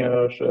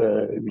container,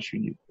 which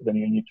then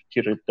you need to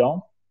tear it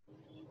down.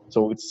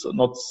 So it's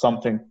not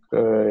something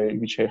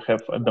which I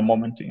have at the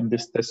moment in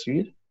this test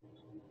suite.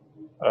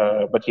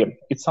 But yeah,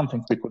 it's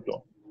something we could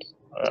do.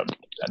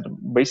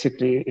 And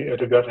basically,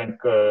 regarding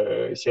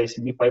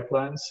CI/CD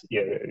pipelines,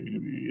 yeah,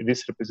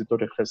 this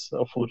repository has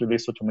a full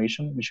release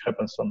automation, which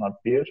happens on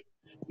Appear,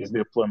 with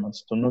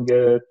deployments to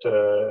NuGet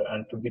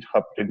and to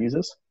GitHub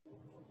releases.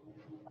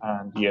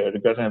 And yeah,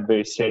 regarding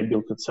the CI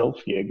build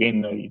itself, yeah,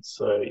 again, it's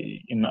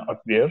in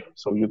Appear,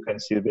 so you can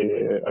see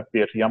the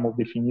Appear YAML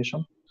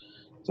definition.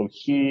 So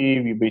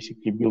here we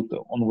basically built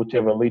on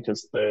whatever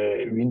latest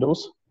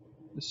Windows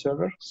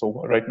server.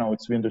 So right now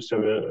it's Windows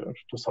Server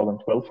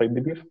 2012, I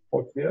believe,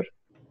 for Appear.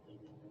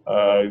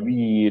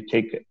 We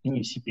take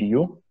any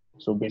CPU.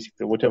 So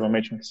basically whatever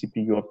matching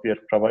CPU Appear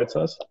provides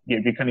us. Yeah,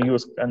 we can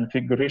use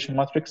configuration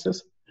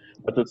matrices,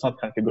 but it's not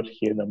configured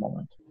here at the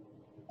moment.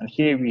 And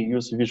here we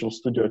use Visual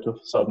Studio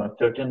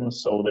 2013,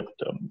 so that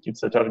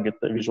it's a target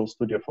Visual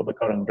Studio for the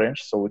current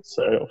branch, so it's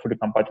fully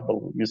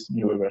compatible with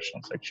newer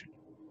versions actually.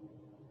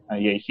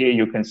 Yeah, here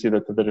you can see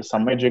that there is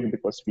some magic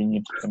because we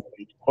need to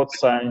generate code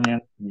signing,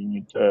 we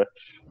need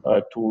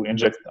to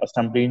inject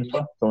assembly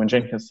info. So in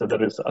Jenkins,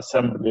 there is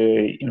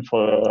assembly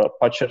info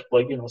patcher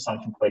plugin or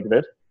something like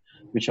that,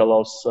 which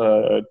allows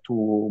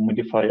to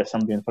modify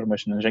assembly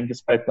information in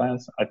Jenkins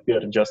pipelines.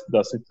 Appear just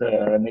does it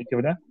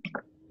natively.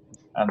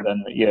 And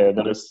then, yeah,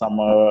 there is some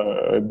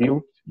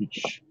build,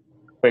 which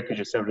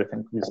packages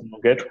everything with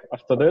NuGet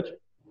after that.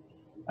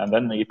 And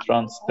then it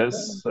runs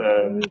tests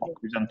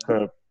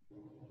using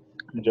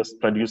just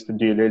produce the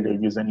DLL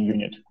with any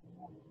unit.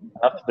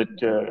 After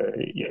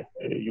that, yeah,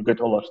 you get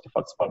all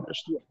artifacts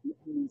published.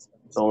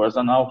 So as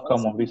an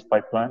outcome of this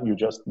pipeline, you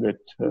just get,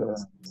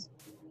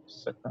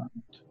 second,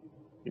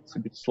 it's a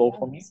bit slow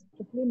for me.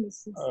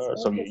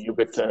 So yeah, you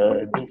get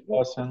build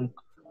passing.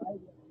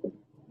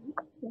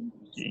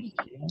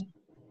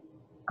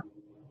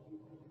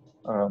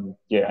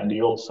 Yeah, and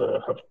you also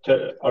have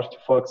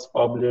artifacts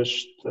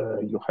published.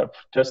 You have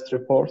test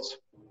reports.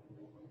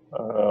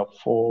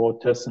 For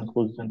tests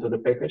included into the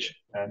package.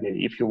 And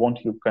if you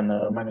want, you can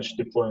manage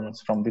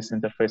deployments from this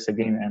interface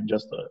again and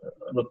just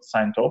not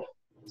signed off,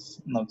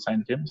 not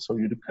signed in, so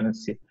you cannot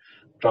see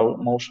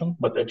promotion,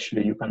 but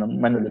actually you can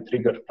manually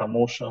trigger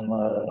promotion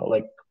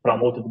like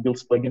promoted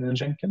builds plugin in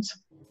Jenkins.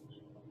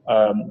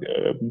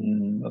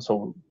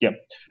 So yeah,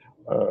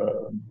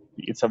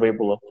 it's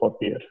available for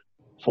Appear.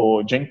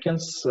 For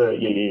Jenkins,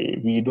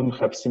 we don't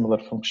have similar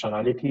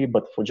functionality,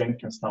 but for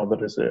Jenkins now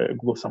there is a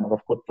Glue Summer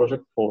of Code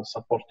project for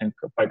supporting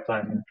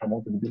pipeline and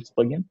promoted builds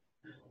plugin.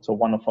 So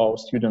one of our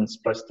students,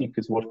 Plastic,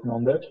 is working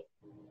on that.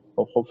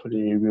 So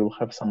hopefully we will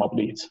have some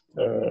updates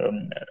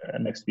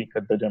next week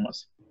at the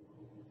demos.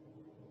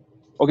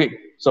 Okay,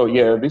 so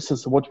yeah, this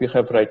is what we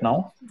have right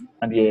now.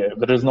 And yeah,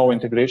 there is no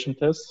integration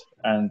test.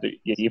 And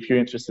yeah, if you're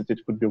interested,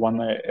 it could be one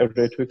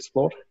area to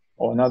explore.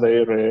 Or another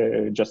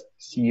area, just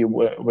see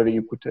whether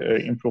you could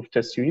improve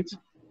test suites,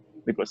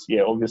 because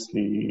yeah,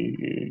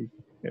 obviously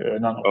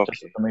none of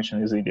test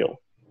automation is ideal.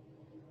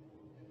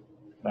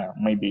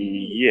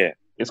 Maybe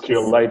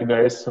SQLite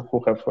guys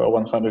who have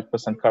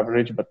 100%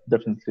 coverage, but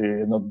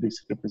definitely not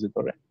this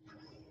repository.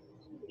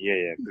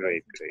 Yeah,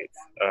 great.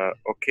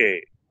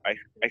 Okay,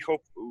 I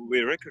hope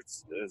we record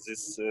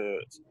this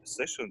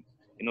session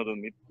in order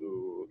me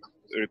to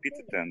repeat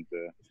it and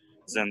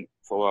then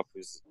follow up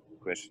with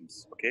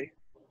questions. Okay.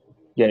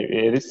 Yeah,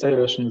 this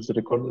session is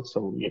recorded,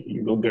 so yeah,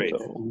 you will get Great.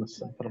 all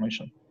this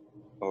information.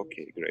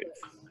 Okay, great,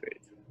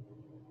 great.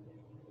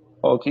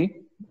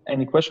 Okay,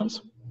 any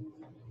questions?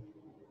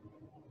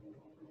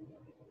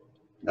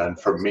 None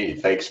from me.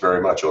 Thanks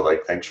very much,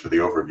 Oleg. Thanks for the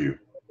overview.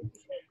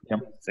 Yeah.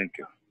 Thank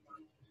you.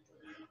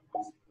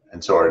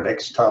 And so our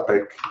next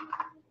topic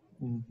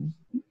Mm-hmm.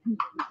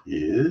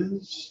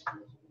 is,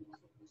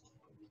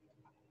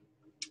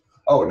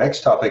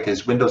 next topic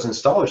is Windows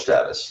installer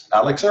status.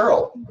 Alex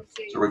Earl.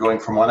 So we're going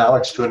from one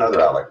Alex to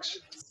another Alex.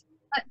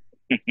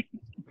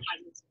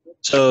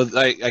 So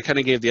I kind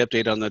of gave the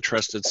update on the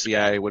trusted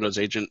CI Windows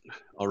agent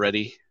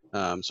already,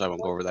 so I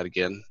won't go over that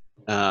again.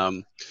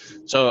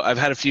 So I've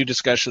had a few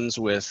discussions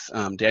with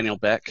Daniel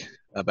Beck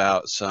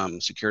about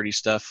some security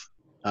stuff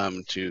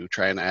to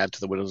try and add to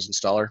the Windows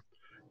installer.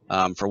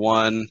 For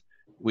one,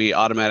 we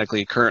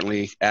automatically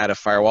currently add a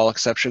firewall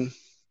exception,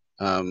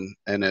 and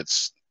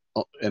it's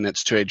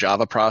to a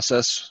Java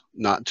process,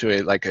 not to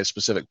a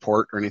specific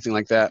port or anything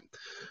like that.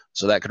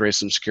 So that could raise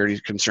some security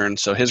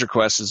concerns. So his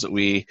request is that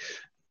we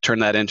turn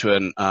that into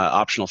an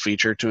optional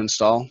feature to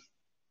install.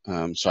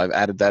 So I've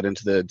added that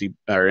into the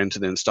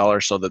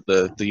installer so that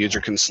the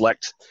user can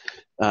select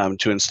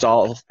to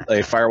install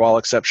a firewall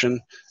exception,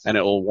 and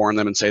it will warn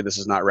them and say this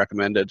is not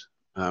recommended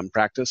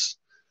practice.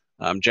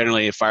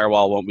 Generally, a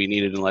firewall won't be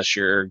needed unless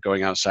you're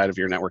going outside of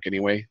your network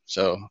anyway.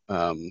 So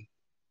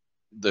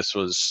this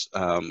was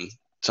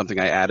something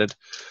I added.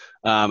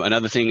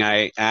 Another thing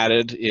I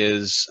added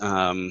is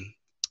so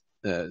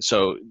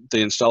the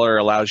installer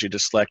allows you to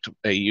select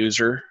a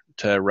user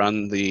to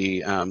run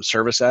the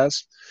service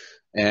as,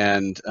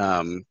 and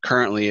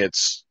currently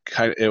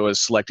it was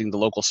selecting the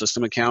local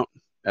system account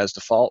as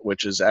default,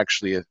 which is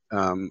actually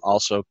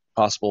also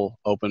possible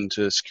open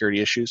to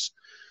security issues.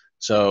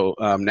 So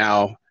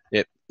now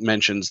it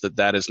mentions that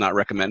that is not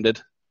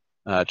recommended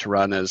to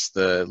run as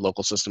the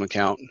local system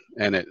account,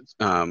 and it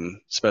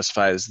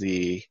specifies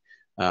the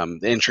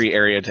entry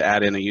area to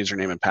add in a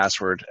username and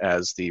password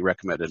as the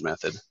recommended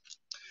method.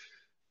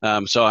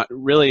 So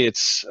really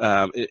it's,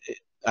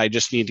 I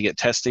just need to get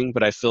testing,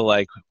 but I feel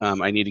like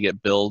I need to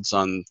get builds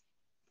on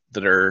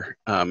that are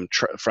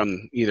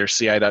from either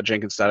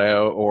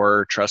ci.jenkins.io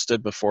or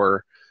trusted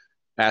before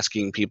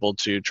asking people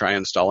to try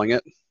installing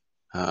it,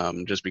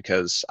 just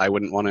because I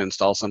wouldn't want to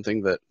install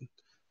something that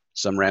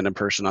some random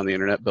person on the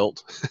internet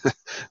built.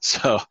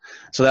 so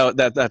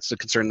that's a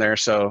concern there.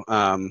 So,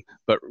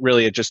 but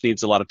really it just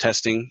needs a lot of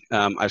testing.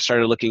 I've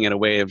started looking at a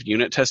way of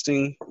unit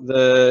testing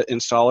the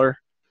installer.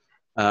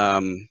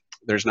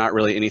 There's not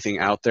really anything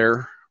out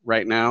there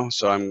right now.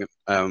 So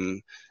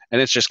and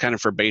it's just kind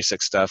of for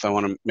basic stuff. I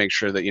want to make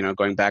sure that,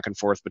 going back and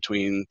forth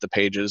between the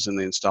pages and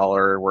the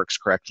installer works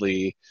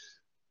correctly.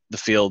 The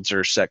fields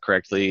are set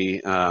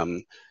correctly,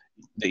 that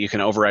you can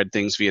override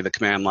things via the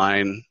command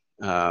line,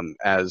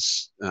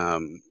 as a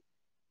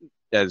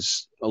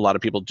lot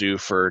of people do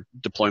for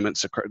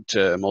deployments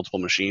to multiple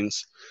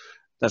machines.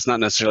 That's not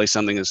necessarily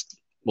something that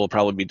will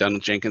probably be done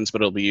with Jenkins,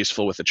 but it'll be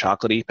useful with the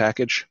Chocolatey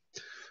package,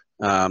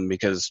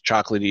 because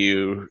Chocolatey,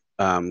 you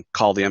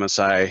call the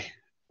MSI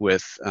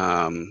with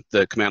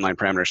the command line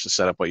parameters to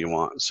set up what you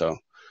want. So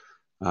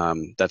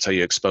that's how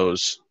you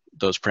expose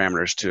those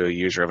parameters to a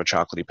user of a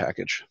Chocolatey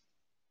package.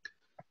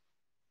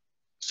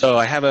 So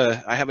I have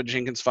a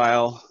Jenkins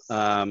file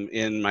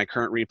in my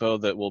current repo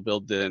that will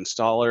build the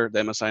installer, the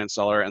MSI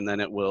installer, and then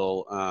it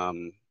will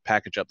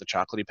package up the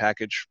Chocolatey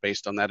package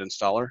based on that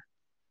installer.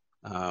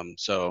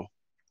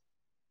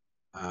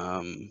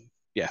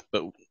 Yeah,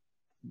 but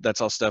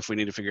that's all stuff we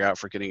need to figure out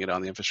for getting it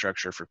on the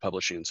infrastructure for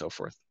publishing and so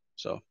forth.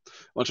 So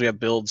once we have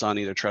builds on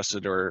either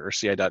trusted or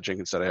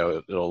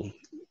ci.jenkins.io, it'll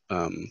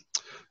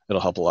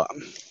help a lot.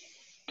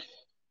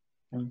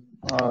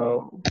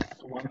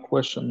 One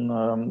question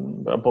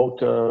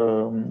about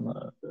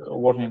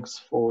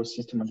warnings for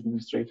system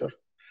administrator.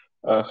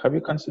 Have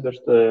you considered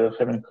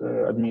having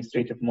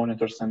administrative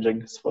monitors and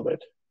Jenkins for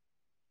that?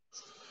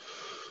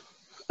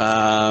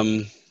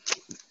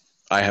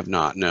 I have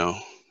not, no.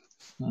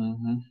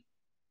 Mm-hmm.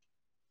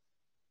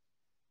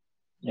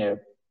 Yeah,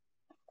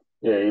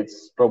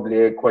 it's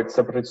probably a quite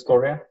separate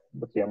story,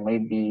 but yeah,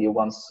 maybe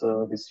once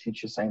these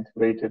features are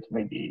integrated,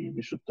 maybe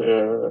we should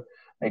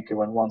make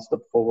even one step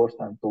forward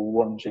and to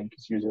warn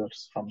Jenkins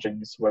users from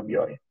Jenkins Web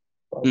UI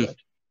about that.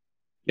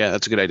 Yeah,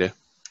 that's a good idea.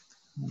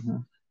 Mm-hmm.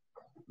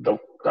 Though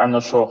I'm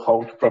not sure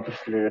how to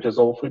properly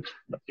resolve it,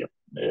 but yeah,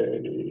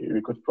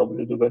 we could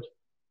probably do that.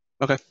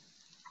 Okay.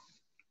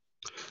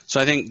 So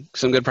I think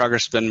some good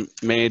progress has been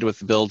made with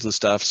the builds and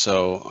stuff.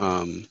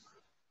 So,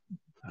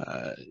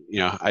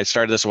 I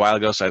started this a while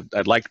ago, so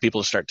I'd like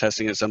people to start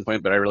testing at some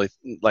point. But I really,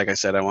 like I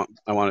said, I want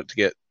it to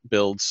get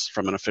builds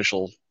from an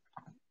official,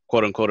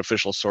 quote unquote,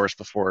 official source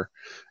before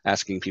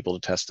asking people to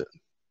test it.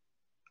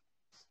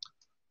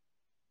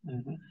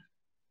 Mm-hmm.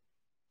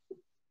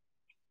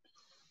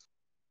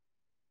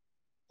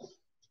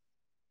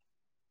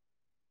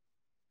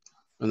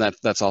 And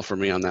that's all for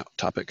me on that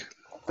topic.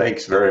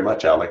 Thanks very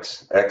much,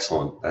 Alex.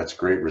 Excellent. That's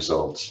great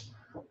results.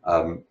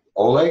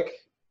 Oleg,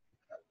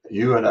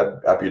 you and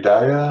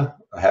Abudaya,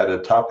 had a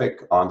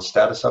topic on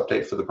status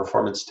update for the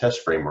performance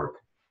test framework.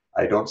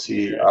 I don't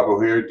see Abu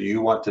here. Do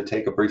you want to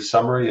take a brief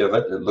summary of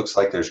it? It looks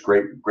like there's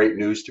great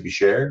news to be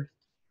shared.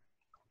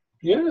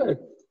 Yeah,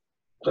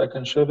 I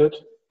can share that.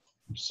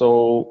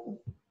 So,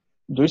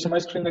 do you see my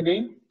screen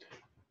again?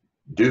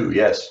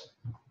 Yes.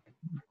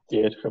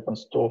 Yeah, it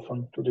happens too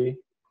often today.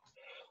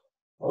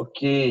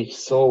 Okay,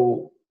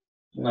 so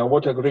now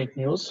what a great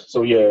news.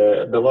 So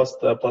yeah, the last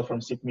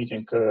platform SIG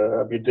meeting,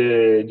 we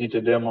did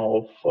a demo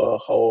of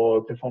how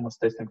a performance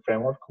testing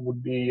framework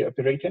would be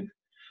operating.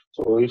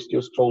 So if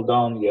you scroll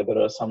down, yeah, there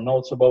are some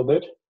notes about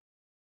that.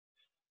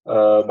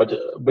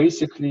 But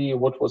basically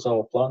what was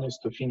our plan is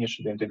to finish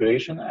the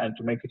integration and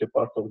to make it a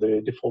part of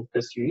the default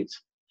test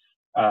suites.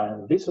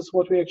 And this is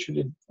what we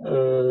actually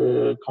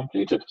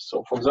completed.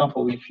 So for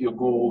example, if you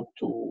go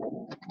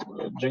to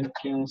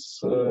Jenkins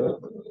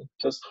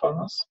test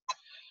harness,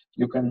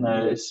 you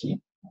can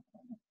see,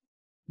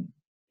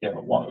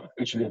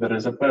 actually there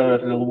is a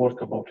parallel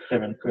work about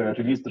having a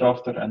release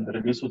drafter and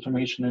release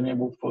automation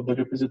enabled for the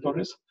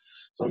repositories.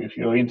 So if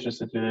you're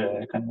interested,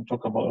 I can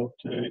talk about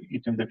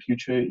it in the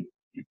future.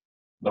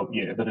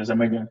 There is a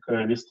mailing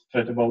list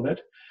thread about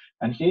that.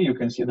 And here you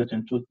can see that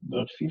in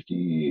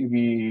 2.50,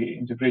 we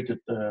integrated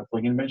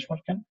plugin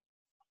benchmarking.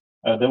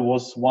 There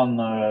was one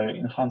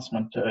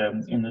enhancement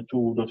in the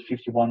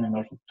 2.51 in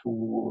order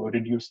to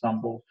reduce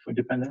number of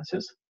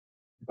dependencies,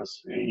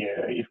 because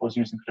it was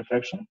using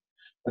reflection.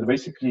 But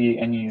basically,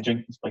 any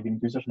Jenkins plugin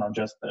user now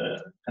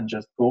can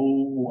just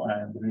go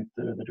and read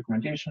the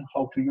documentation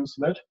how to use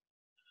that.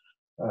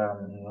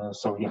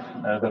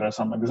 There are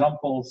some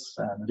examples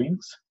and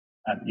links,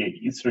 and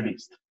it's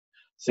released.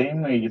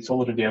 Same, it's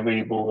already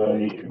available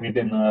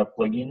within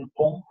plugin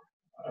POM.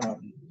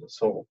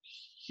 So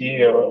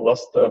here,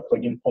 last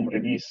plugin POM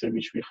release,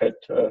 which we had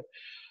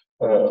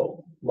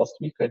last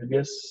week, I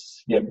guess,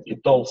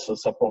 it also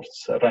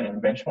supports running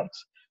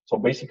benchmarks. So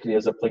basically,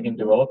 as a plugin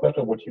developer,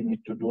 what you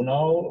need to do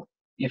now,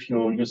 if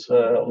you use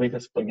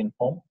latest plugin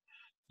POM,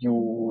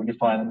 you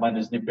define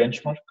 -d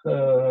benchmark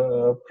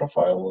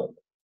profile.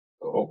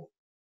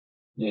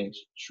 It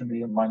should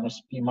be a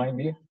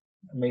 -p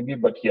maybe,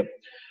 but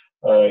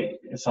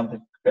it's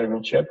something I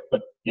will check.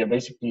 But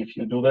basically, if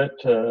you do that,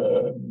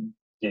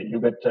 you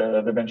get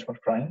the benchmark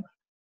running,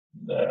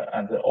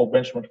 and all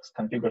benchmarks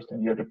configured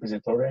in your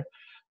repository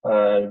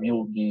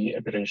will be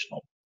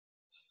operational.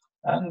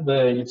 And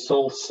it's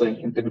also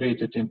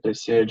integrated into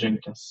CI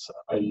Jenkins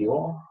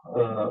IO.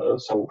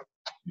 So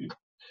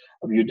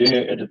we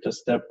added a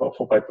step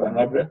for pipeline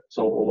library.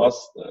 So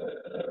last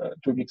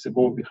 2 weeks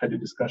ago, we had a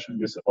discussion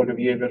with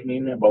Olivier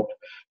Vernin about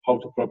how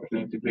to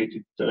properly integrate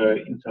it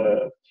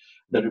into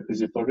the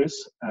repositories.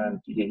 And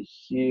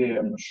here,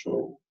 I'm not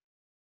sure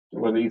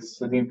whether it's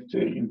linked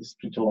in this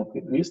pretty long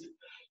list.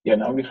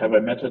 Now we have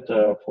a method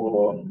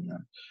for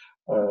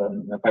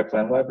a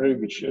pipeline library,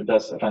 which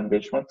does run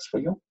benchmarks for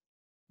you.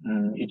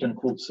 It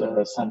includes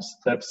some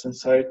steps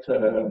inside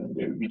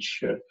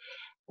which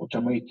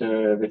automate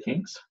the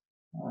things.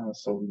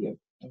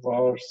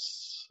 Vars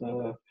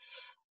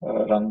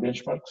run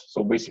benchmarks.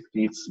 So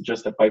basically, it's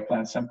just a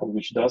pipeline sample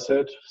which does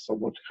it. So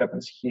what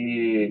happens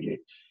here,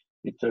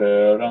 it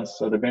runs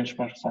the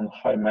benchmarks on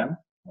high MEM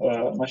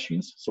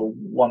machines. So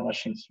one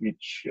machines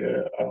which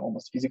are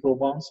almost physical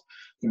ones.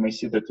 You may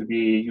see that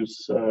we use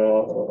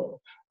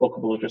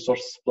lockable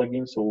resource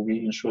plugin, so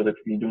we ensure that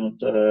we do not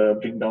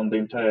bring down the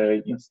entire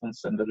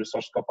instance and the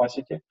resource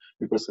capacity,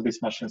 because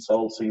these machines are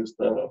also used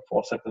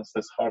for certain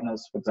test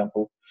harness, for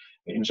example,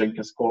 in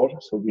Jenkins core.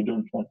 So we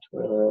don't want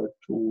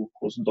to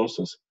cause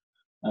DOSes.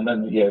 And then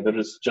there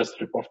is just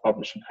report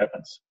publishing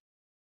happens.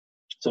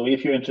 So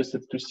if you're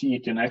interested to see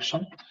it in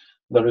action,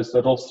 there is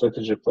the role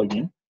strategy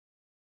plugin.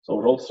 So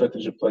role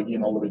strategy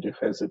plugin already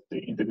has it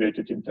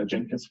integrated into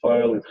Jenkins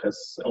file. It has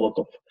a lot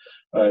of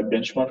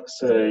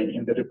benchmarks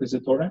in the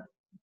repository.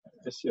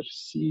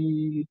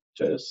 SRC,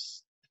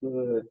 test,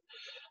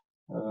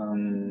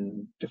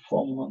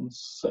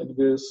 performance, like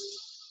this.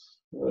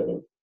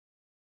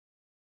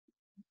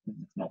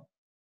 No.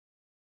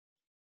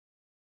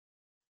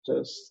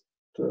 Test,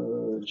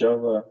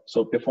 Java.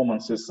 So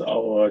performance is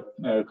our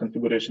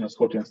configuration as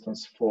hot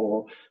instance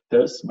for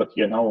tests, but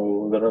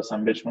now there are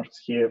some benchmarks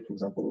here. For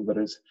example,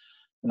 there is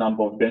a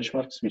number of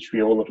benchmarks which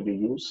we already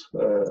use.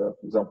 For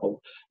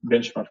example,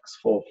 benchmarks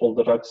for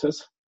folder access.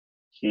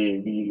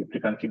 Here we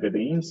pre-configure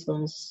the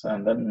instance,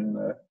 and then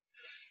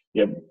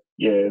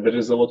there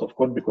is a lot of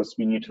code because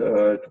we need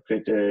to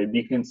create a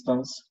big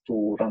instance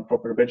to run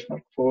proper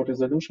benchmark for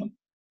resolution.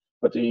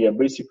 But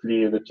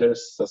basically the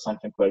tests are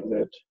something like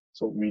that.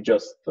 So we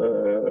just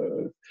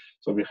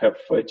we have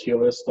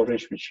TLS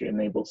storage which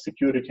enables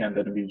security, and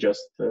then we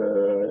just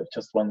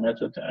one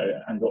method,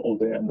 and all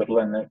the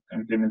underlying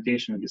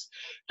implementation is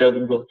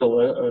technical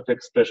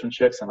expression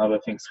checks and other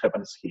things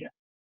happens here.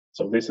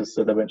 So this is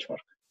the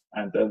benchmark,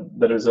 and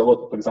there is a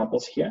lot of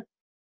examples here.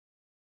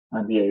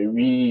 And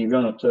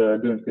we're not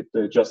doing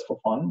it just for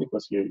fun,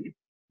 because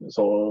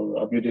so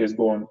ABUD is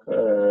going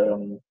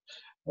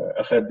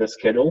ahead the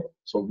schedule.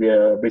 So we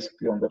are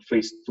basically on the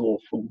phase 2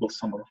 of Google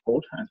Summer of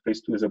Code, and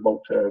phase 2 is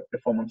about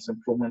performance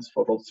improvements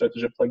for role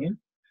strategy plugin.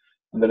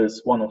 And there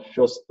is one of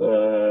first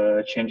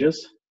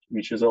changes,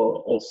 which is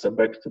also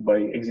backed by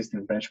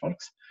existing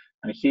benchmarks.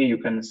 And here you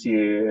can see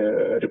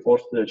a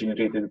report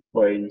generated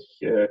by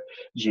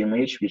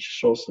GMH, which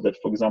shows that,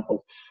 for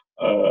example,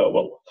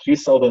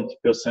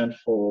 3,000%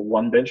 for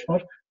one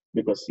benchmark,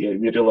 because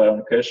we rely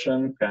on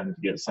caching, and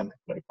something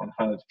like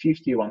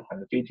 150,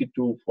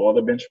 182 for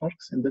other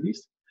benchmarks in the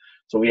list.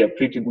 So we have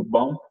pretty good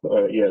bump.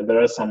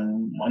 There are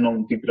some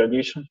unknown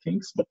degradation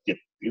things, but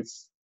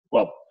it's,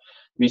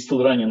 we're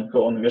still running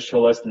on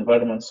virtualized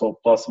environment, so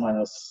plus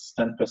minus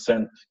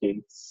 10%.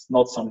 It's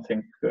not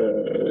something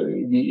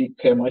we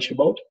care much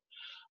about.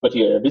 But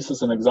this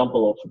is an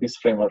example of this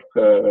framework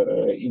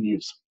in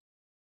use.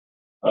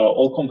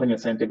 All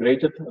components are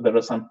integrated. There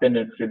are some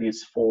pending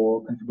release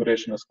for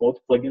configuration as code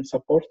plugin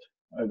support,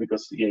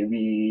 because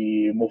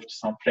we moved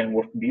some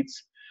framework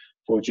bits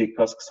for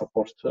JCask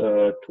support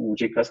to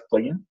JCask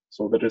plugin.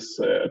 So there is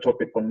a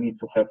topic on me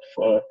to have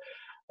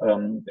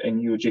a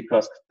new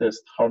JCask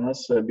test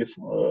harness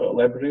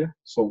library,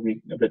 so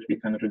that we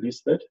can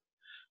release that.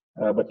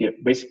 But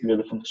basically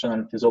the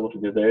functionality is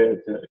already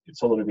there.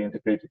 It's already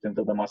integrated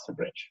into the master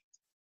branch.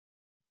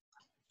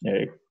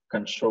 I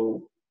can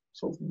show.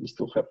 So we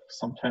still have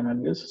some time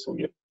on this. So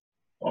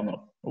oh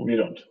no, we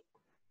don't.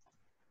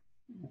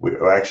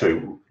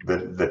 Actually,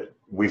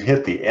 we've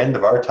hit the end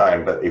of our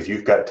time, but if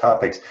you've got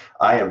topics,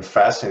 I am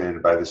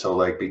fascinated by this,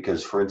 Oleg,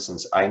 because for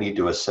instance, I need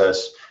to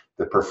assess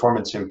the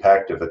performance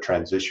impact of a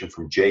transition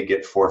from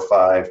JGit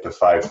 4.5 to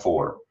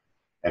 5.4.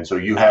 And so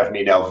you have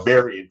me now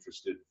very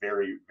interested,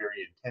 very,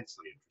 very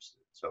intensely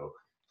interested. So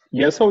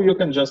so you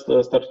can just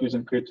start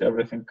using it.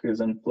 Everything is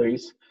in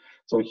place.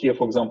 So here,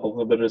 for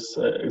example, there is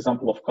an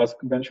example of Cask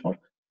benchmark.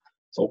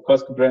 So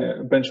Cask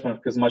benchmark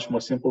is much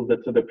more simple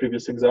than the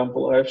previous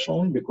example I've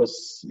shown,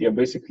 because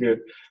basically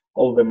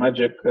all the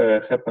magic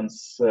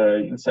happens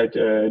inside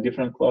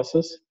different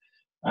classes,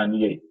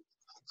 and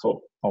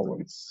so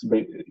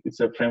it's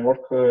a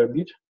framework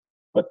bit.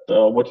 But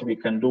what we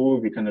can do,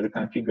 we can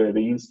reconfigure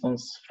the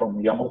instance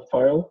from YAML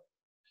file.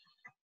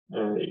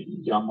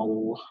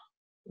 YAML.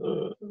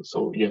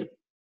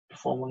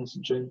 Performance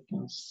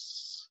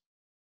Jenkins.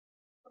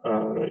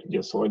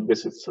 So I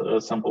guess it's a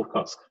sample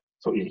Cask.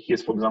 So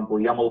here's, for example,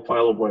 YAML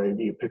file where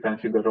we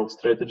pre-configure role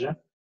strategy.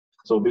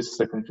 So this is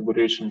a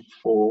configuration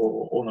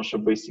for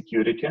ownership-based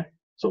security.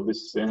 So this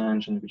is an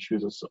engine which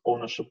uses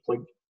ownership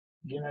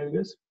plugin, I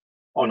guess.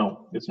 Oh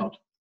no, it's not.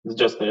 It's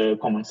just a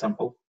common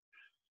sample.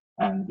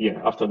 And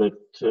after that,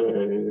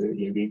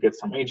 we get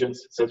some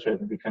agents, etc.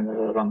 We can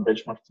run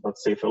benchmarks, but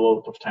save a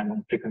lot of time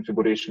on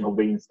pre-configuration of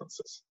the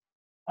instances.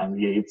 And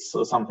it's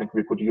something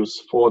we could use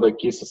for other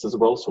cases as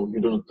well. So you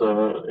don't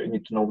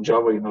need to know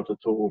Java in order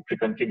to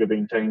pre-configure the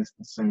entire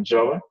instance in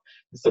Java.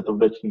 Instead of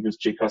that, you use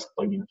JCask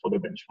plugin for the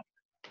benchmark.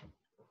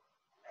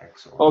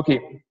 Excellent. Okay.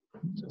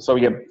 So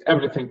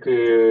everything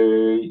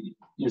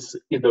is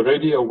either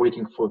ready or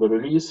waiting for the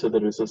release. So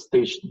there is a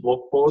staged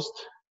blog post.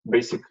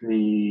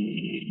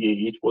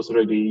 Basically, it was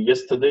ready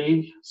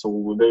yesterday.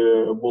 So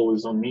the ball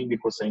is on me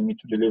because I need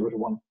to deliver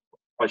one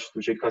patch to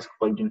JCask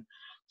plugin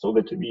so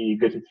that we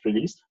get it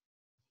released.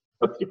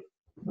 But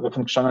the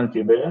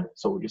functionality there,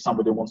 so if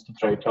somebody wants to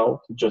try it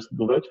out, just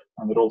do that,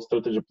 and the role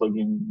strategy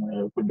plugin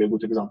could be a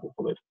good example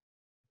for that.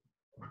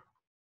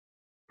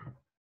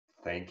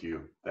 Thank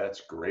you.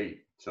 That's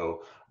great.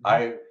 So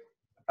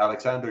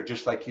Alexander,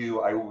 just like you,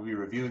 I will be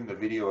reviewing the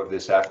video of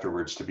this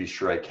afterwards to be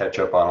sure I catch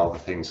up on all the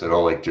things that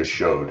Oleg just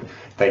showed.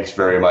 Thanks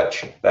very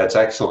much. That's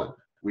excellent.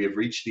 We have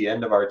reached the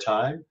end of our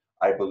time.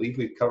 I believe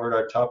we've covered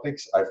our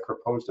topics. I've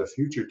proposed a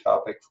future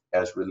topic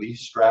as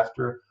release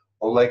drafter.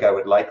 Oleg, I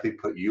would likely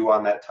put you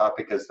on that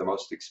topic as the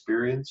most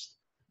experienced.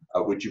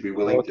 Would you be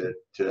willing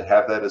to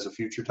have that as a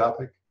future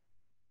topic?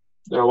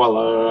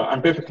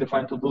 I'm perfectly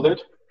fine to do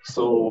that.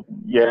 So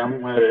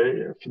I'm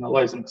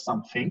finalizing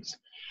some things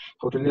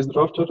for release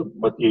drafter.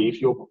 But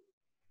if you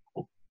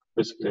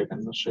basically, I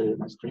can share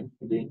my screen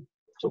again.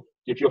 So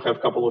if you have a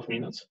couple of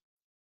minutes,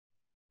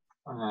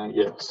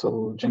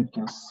 So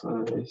Jenkins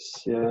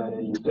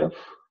CI dev.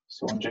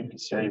 So on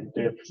Jenkins CI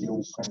dev,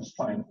 you can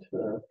find.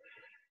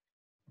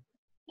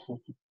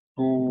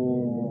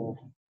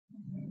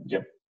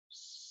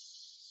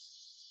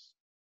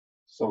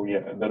 So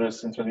there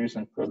is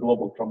introducing a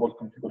global robot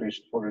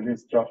configuration for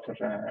release drafter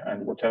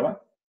and whatever.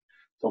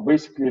 So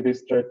basically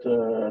this thread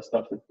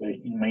started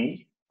in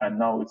May and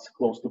now it's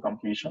close to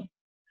completion.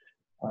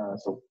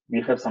 So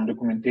we have some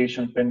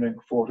documentation pending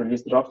for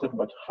release drafter,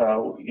 but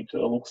how it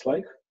looks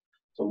like.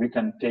 So we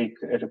can take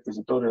a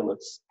repository,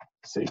 let's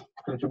say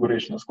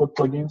configuration as code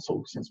plugin.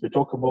 So since we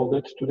talk about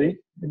that today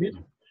a bit.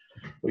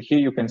 So here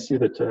you can see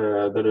that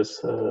there is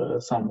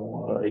some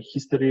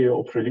history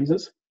of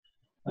releases.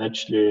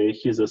 Actually,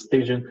 here's a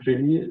staged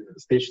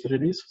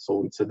release,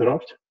 so it's a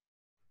draft,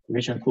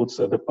 which includes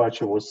the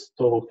patch I was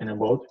talking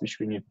about, which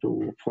we need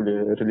to fully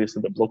release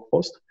in the blog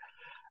post.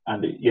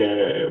 And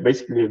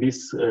basically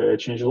this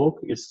changelog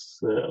is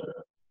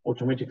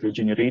automatically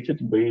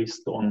generated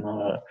based on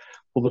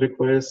pull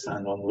requests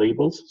and on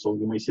labels. So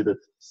you may see that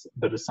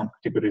there is some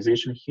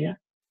categorization here,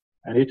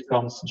 and it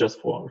comes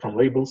just from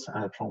labels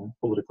and from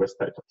pull request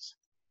titles.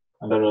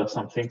 And there are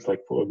some things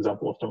like, for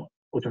example,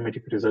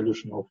 automatic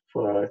resolution of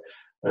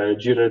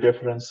Jira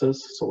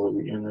references. So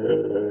in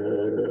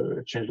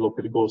changelog,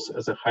 it goes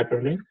as a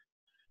hyperlink.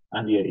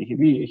 And yeah,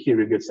 here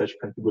we get such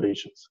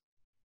configurations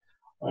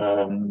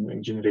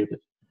generated.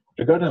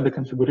 Regarding the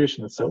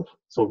configuration itself,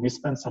 so we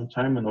spent some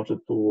time in order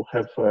to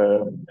have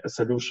a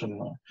solution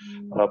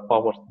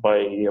powered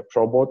by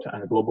Probot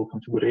and global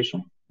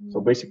configuration.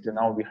 So basically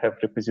now we have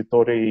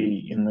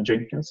repository in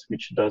Jenkins,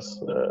 which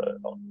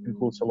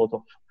includes a lot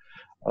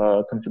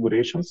of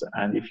configurations.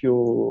 And if you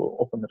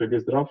open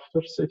release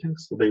drafter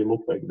settings, they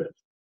look like that,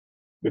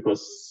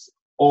 because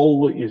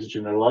all is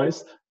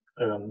generalized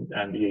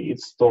and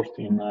it's stored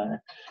in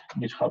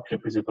GitHub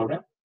repository.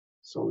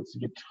 So it's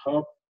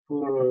GitHub.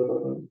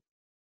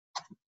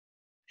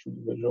 Should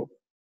be the job.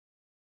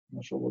 I'm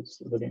not sure what's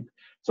the link.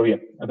 So yeah,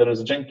 there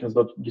is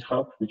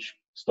Jenkins.github, which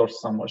stores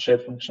some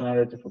shared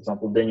functionality. For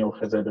example, Daniel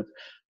has added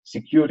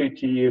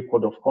security,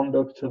 code of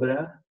conduct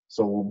there.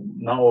 So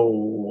now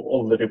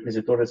all the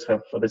repositories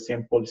have the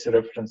same policy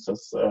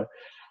references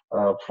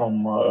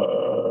from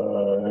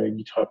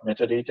GitHub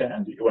metadata,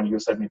 and when you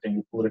submit a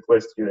new pull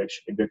request, you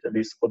actually get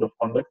this code of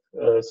conduct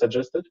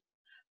suggested.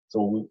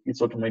 So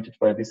it's automated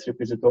by this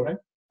repository.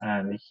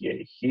 And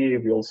here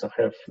we also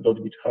have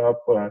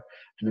 .github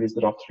release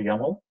draft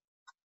YAML.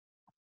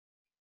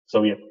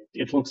 So yeah,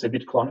 it looks a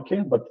bit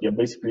clunky, but yeah,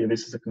 basically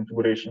this is a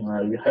configuration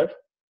we have.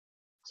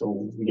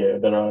 So yeah,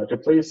 there are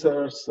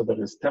replacers, so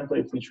there is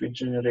template which we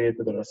generate,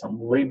 there are some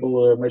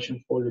label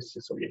matching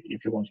policies. So yeah,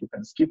 if you want, you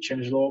can skip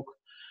changelog,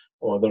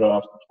 or there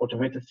are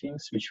automated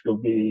things which will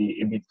be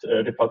a bit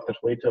refactored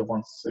later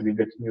once we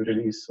get new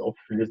release of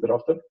release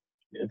drafter.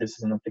 This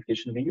is an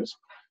application we use.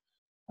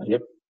 And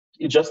yep,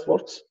 it just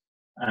works.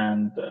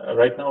 And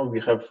right now we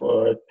have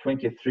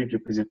 23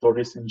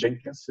 repositories in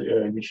Jenkins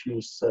which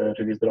use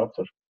release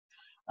drafter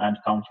and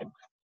counting.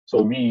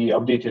 So we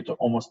updated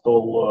almost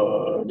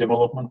all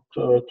development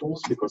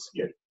tools, because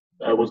yeah,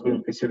 I was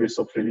doing a series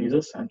of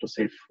releases, and to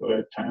save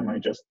time, I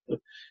just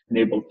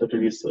enabled the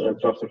release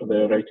drafter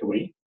there right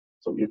away.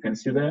 So you can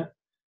see there.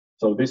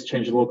 So these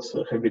change logs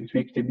have been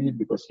tweaked a bit,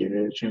 because yeah,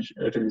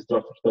 release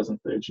drafter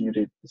doesn't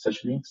generate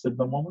such links at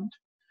the moment.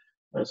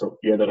 So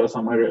yeah, there are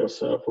some areas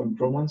for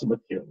improvements, but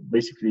yeah,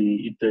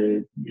 basically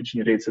it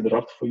generates a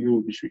draft for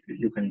you, which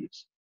you can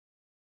use.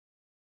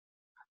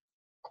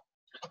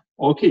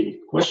 Okay,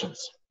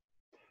 questions?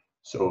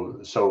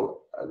 So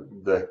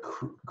the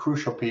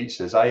crucial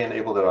piece is I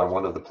enabled it on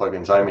one of the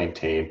plugins I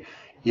maintain.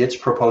 It's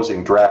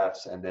proposing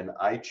drafts, and then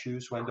I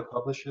choose when to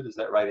publish it. Is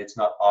that right? It's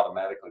not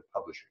automatically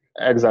publishing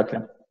it. Exactly.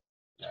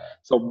 Yeah.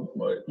 So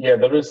yeah,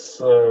 there is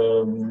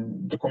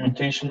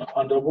documentation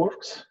under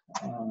works.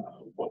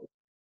 Well,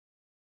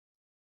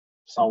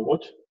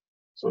 somewhat.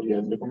 So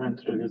yeah,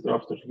 document release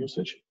drafter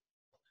usage.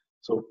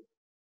 So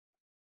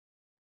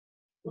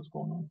what's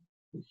going on?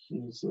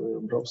 Here's a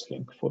browse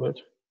link for that.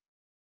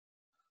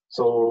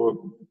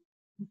 So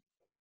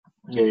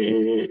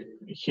here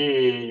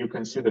you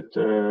can see that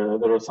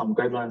there are some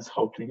guidelines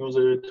how to use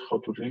it, how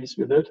to release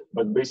with it.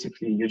 But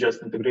basically, you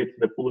just integrate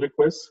the pull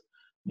requests.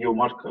 You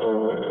mark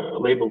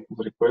label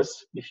pull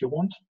requests if you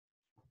want.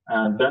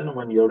 And then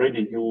when you're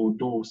ready, you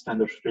do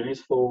standard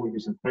release flow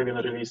using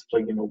Maven release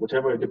plugin or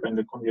whatever,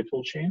 depending on your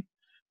tool chain.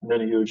 And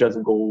then you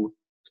just go,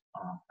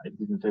 I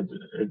didn't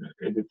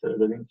edit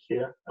the link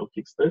here, I'll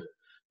fix that.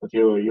 But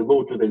you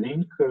go to the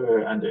link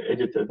and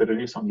edit the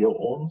release on your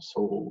own.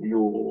 So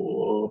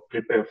you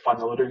prepare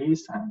final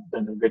release and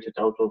then you get it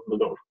out of the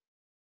door.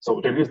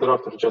 So release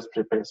drafter just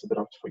prepares a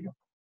draft for you.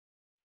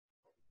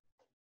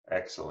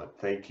 Excellent,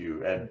 thank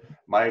you. And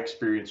my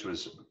experience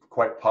was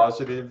quite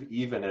positive,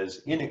 even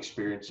as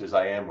inexperienced as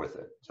I am with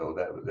it. So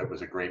that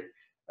was a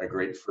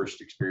great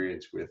first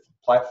experience with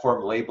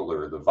Platform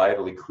Labeler, the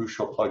vitally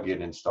crucial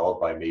plugin installed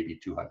by maybe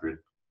 200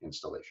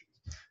 installations.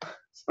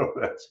 So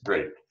that's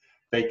great.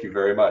 Thank you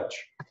very much.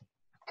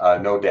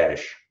 No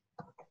dash.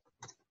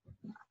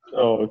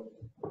 Oh,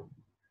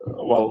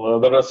 well,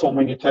 there are so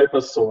many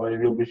typos, so I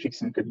will be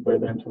fixing it by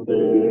the end of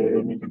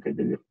the meeting, I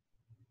believe.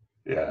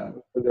 Yeah.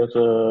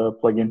 That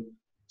plugin.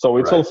 So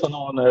it's also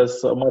known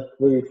as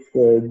Must-Wait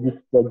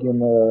Git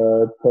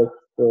plugin text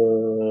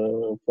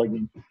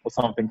plugin or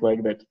something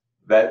like that.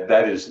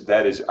 That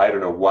is I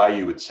don't know why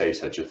you would say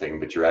such a thing,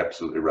 but you're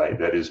absolutely right.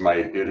 It is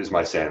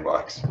my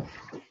sandbox.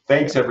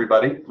 Thanks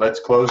everybody.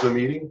 Let's close the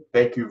meeting.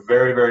 Thank you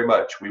very, very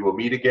much. We will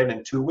meet again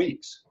in 2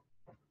 weeks.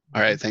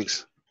 All right,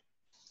 thanks.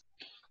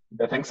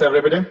 Yeah, thanks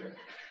everybody.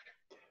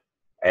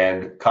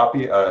 And an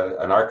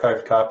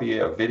archived copy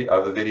of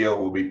the video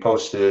will be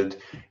posted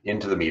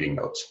into the meeting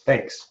notes.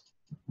 Thanks.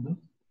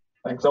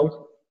 Thanks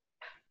all.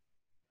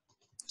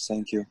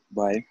 Thank you.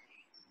 Bye.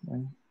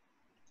 Bye.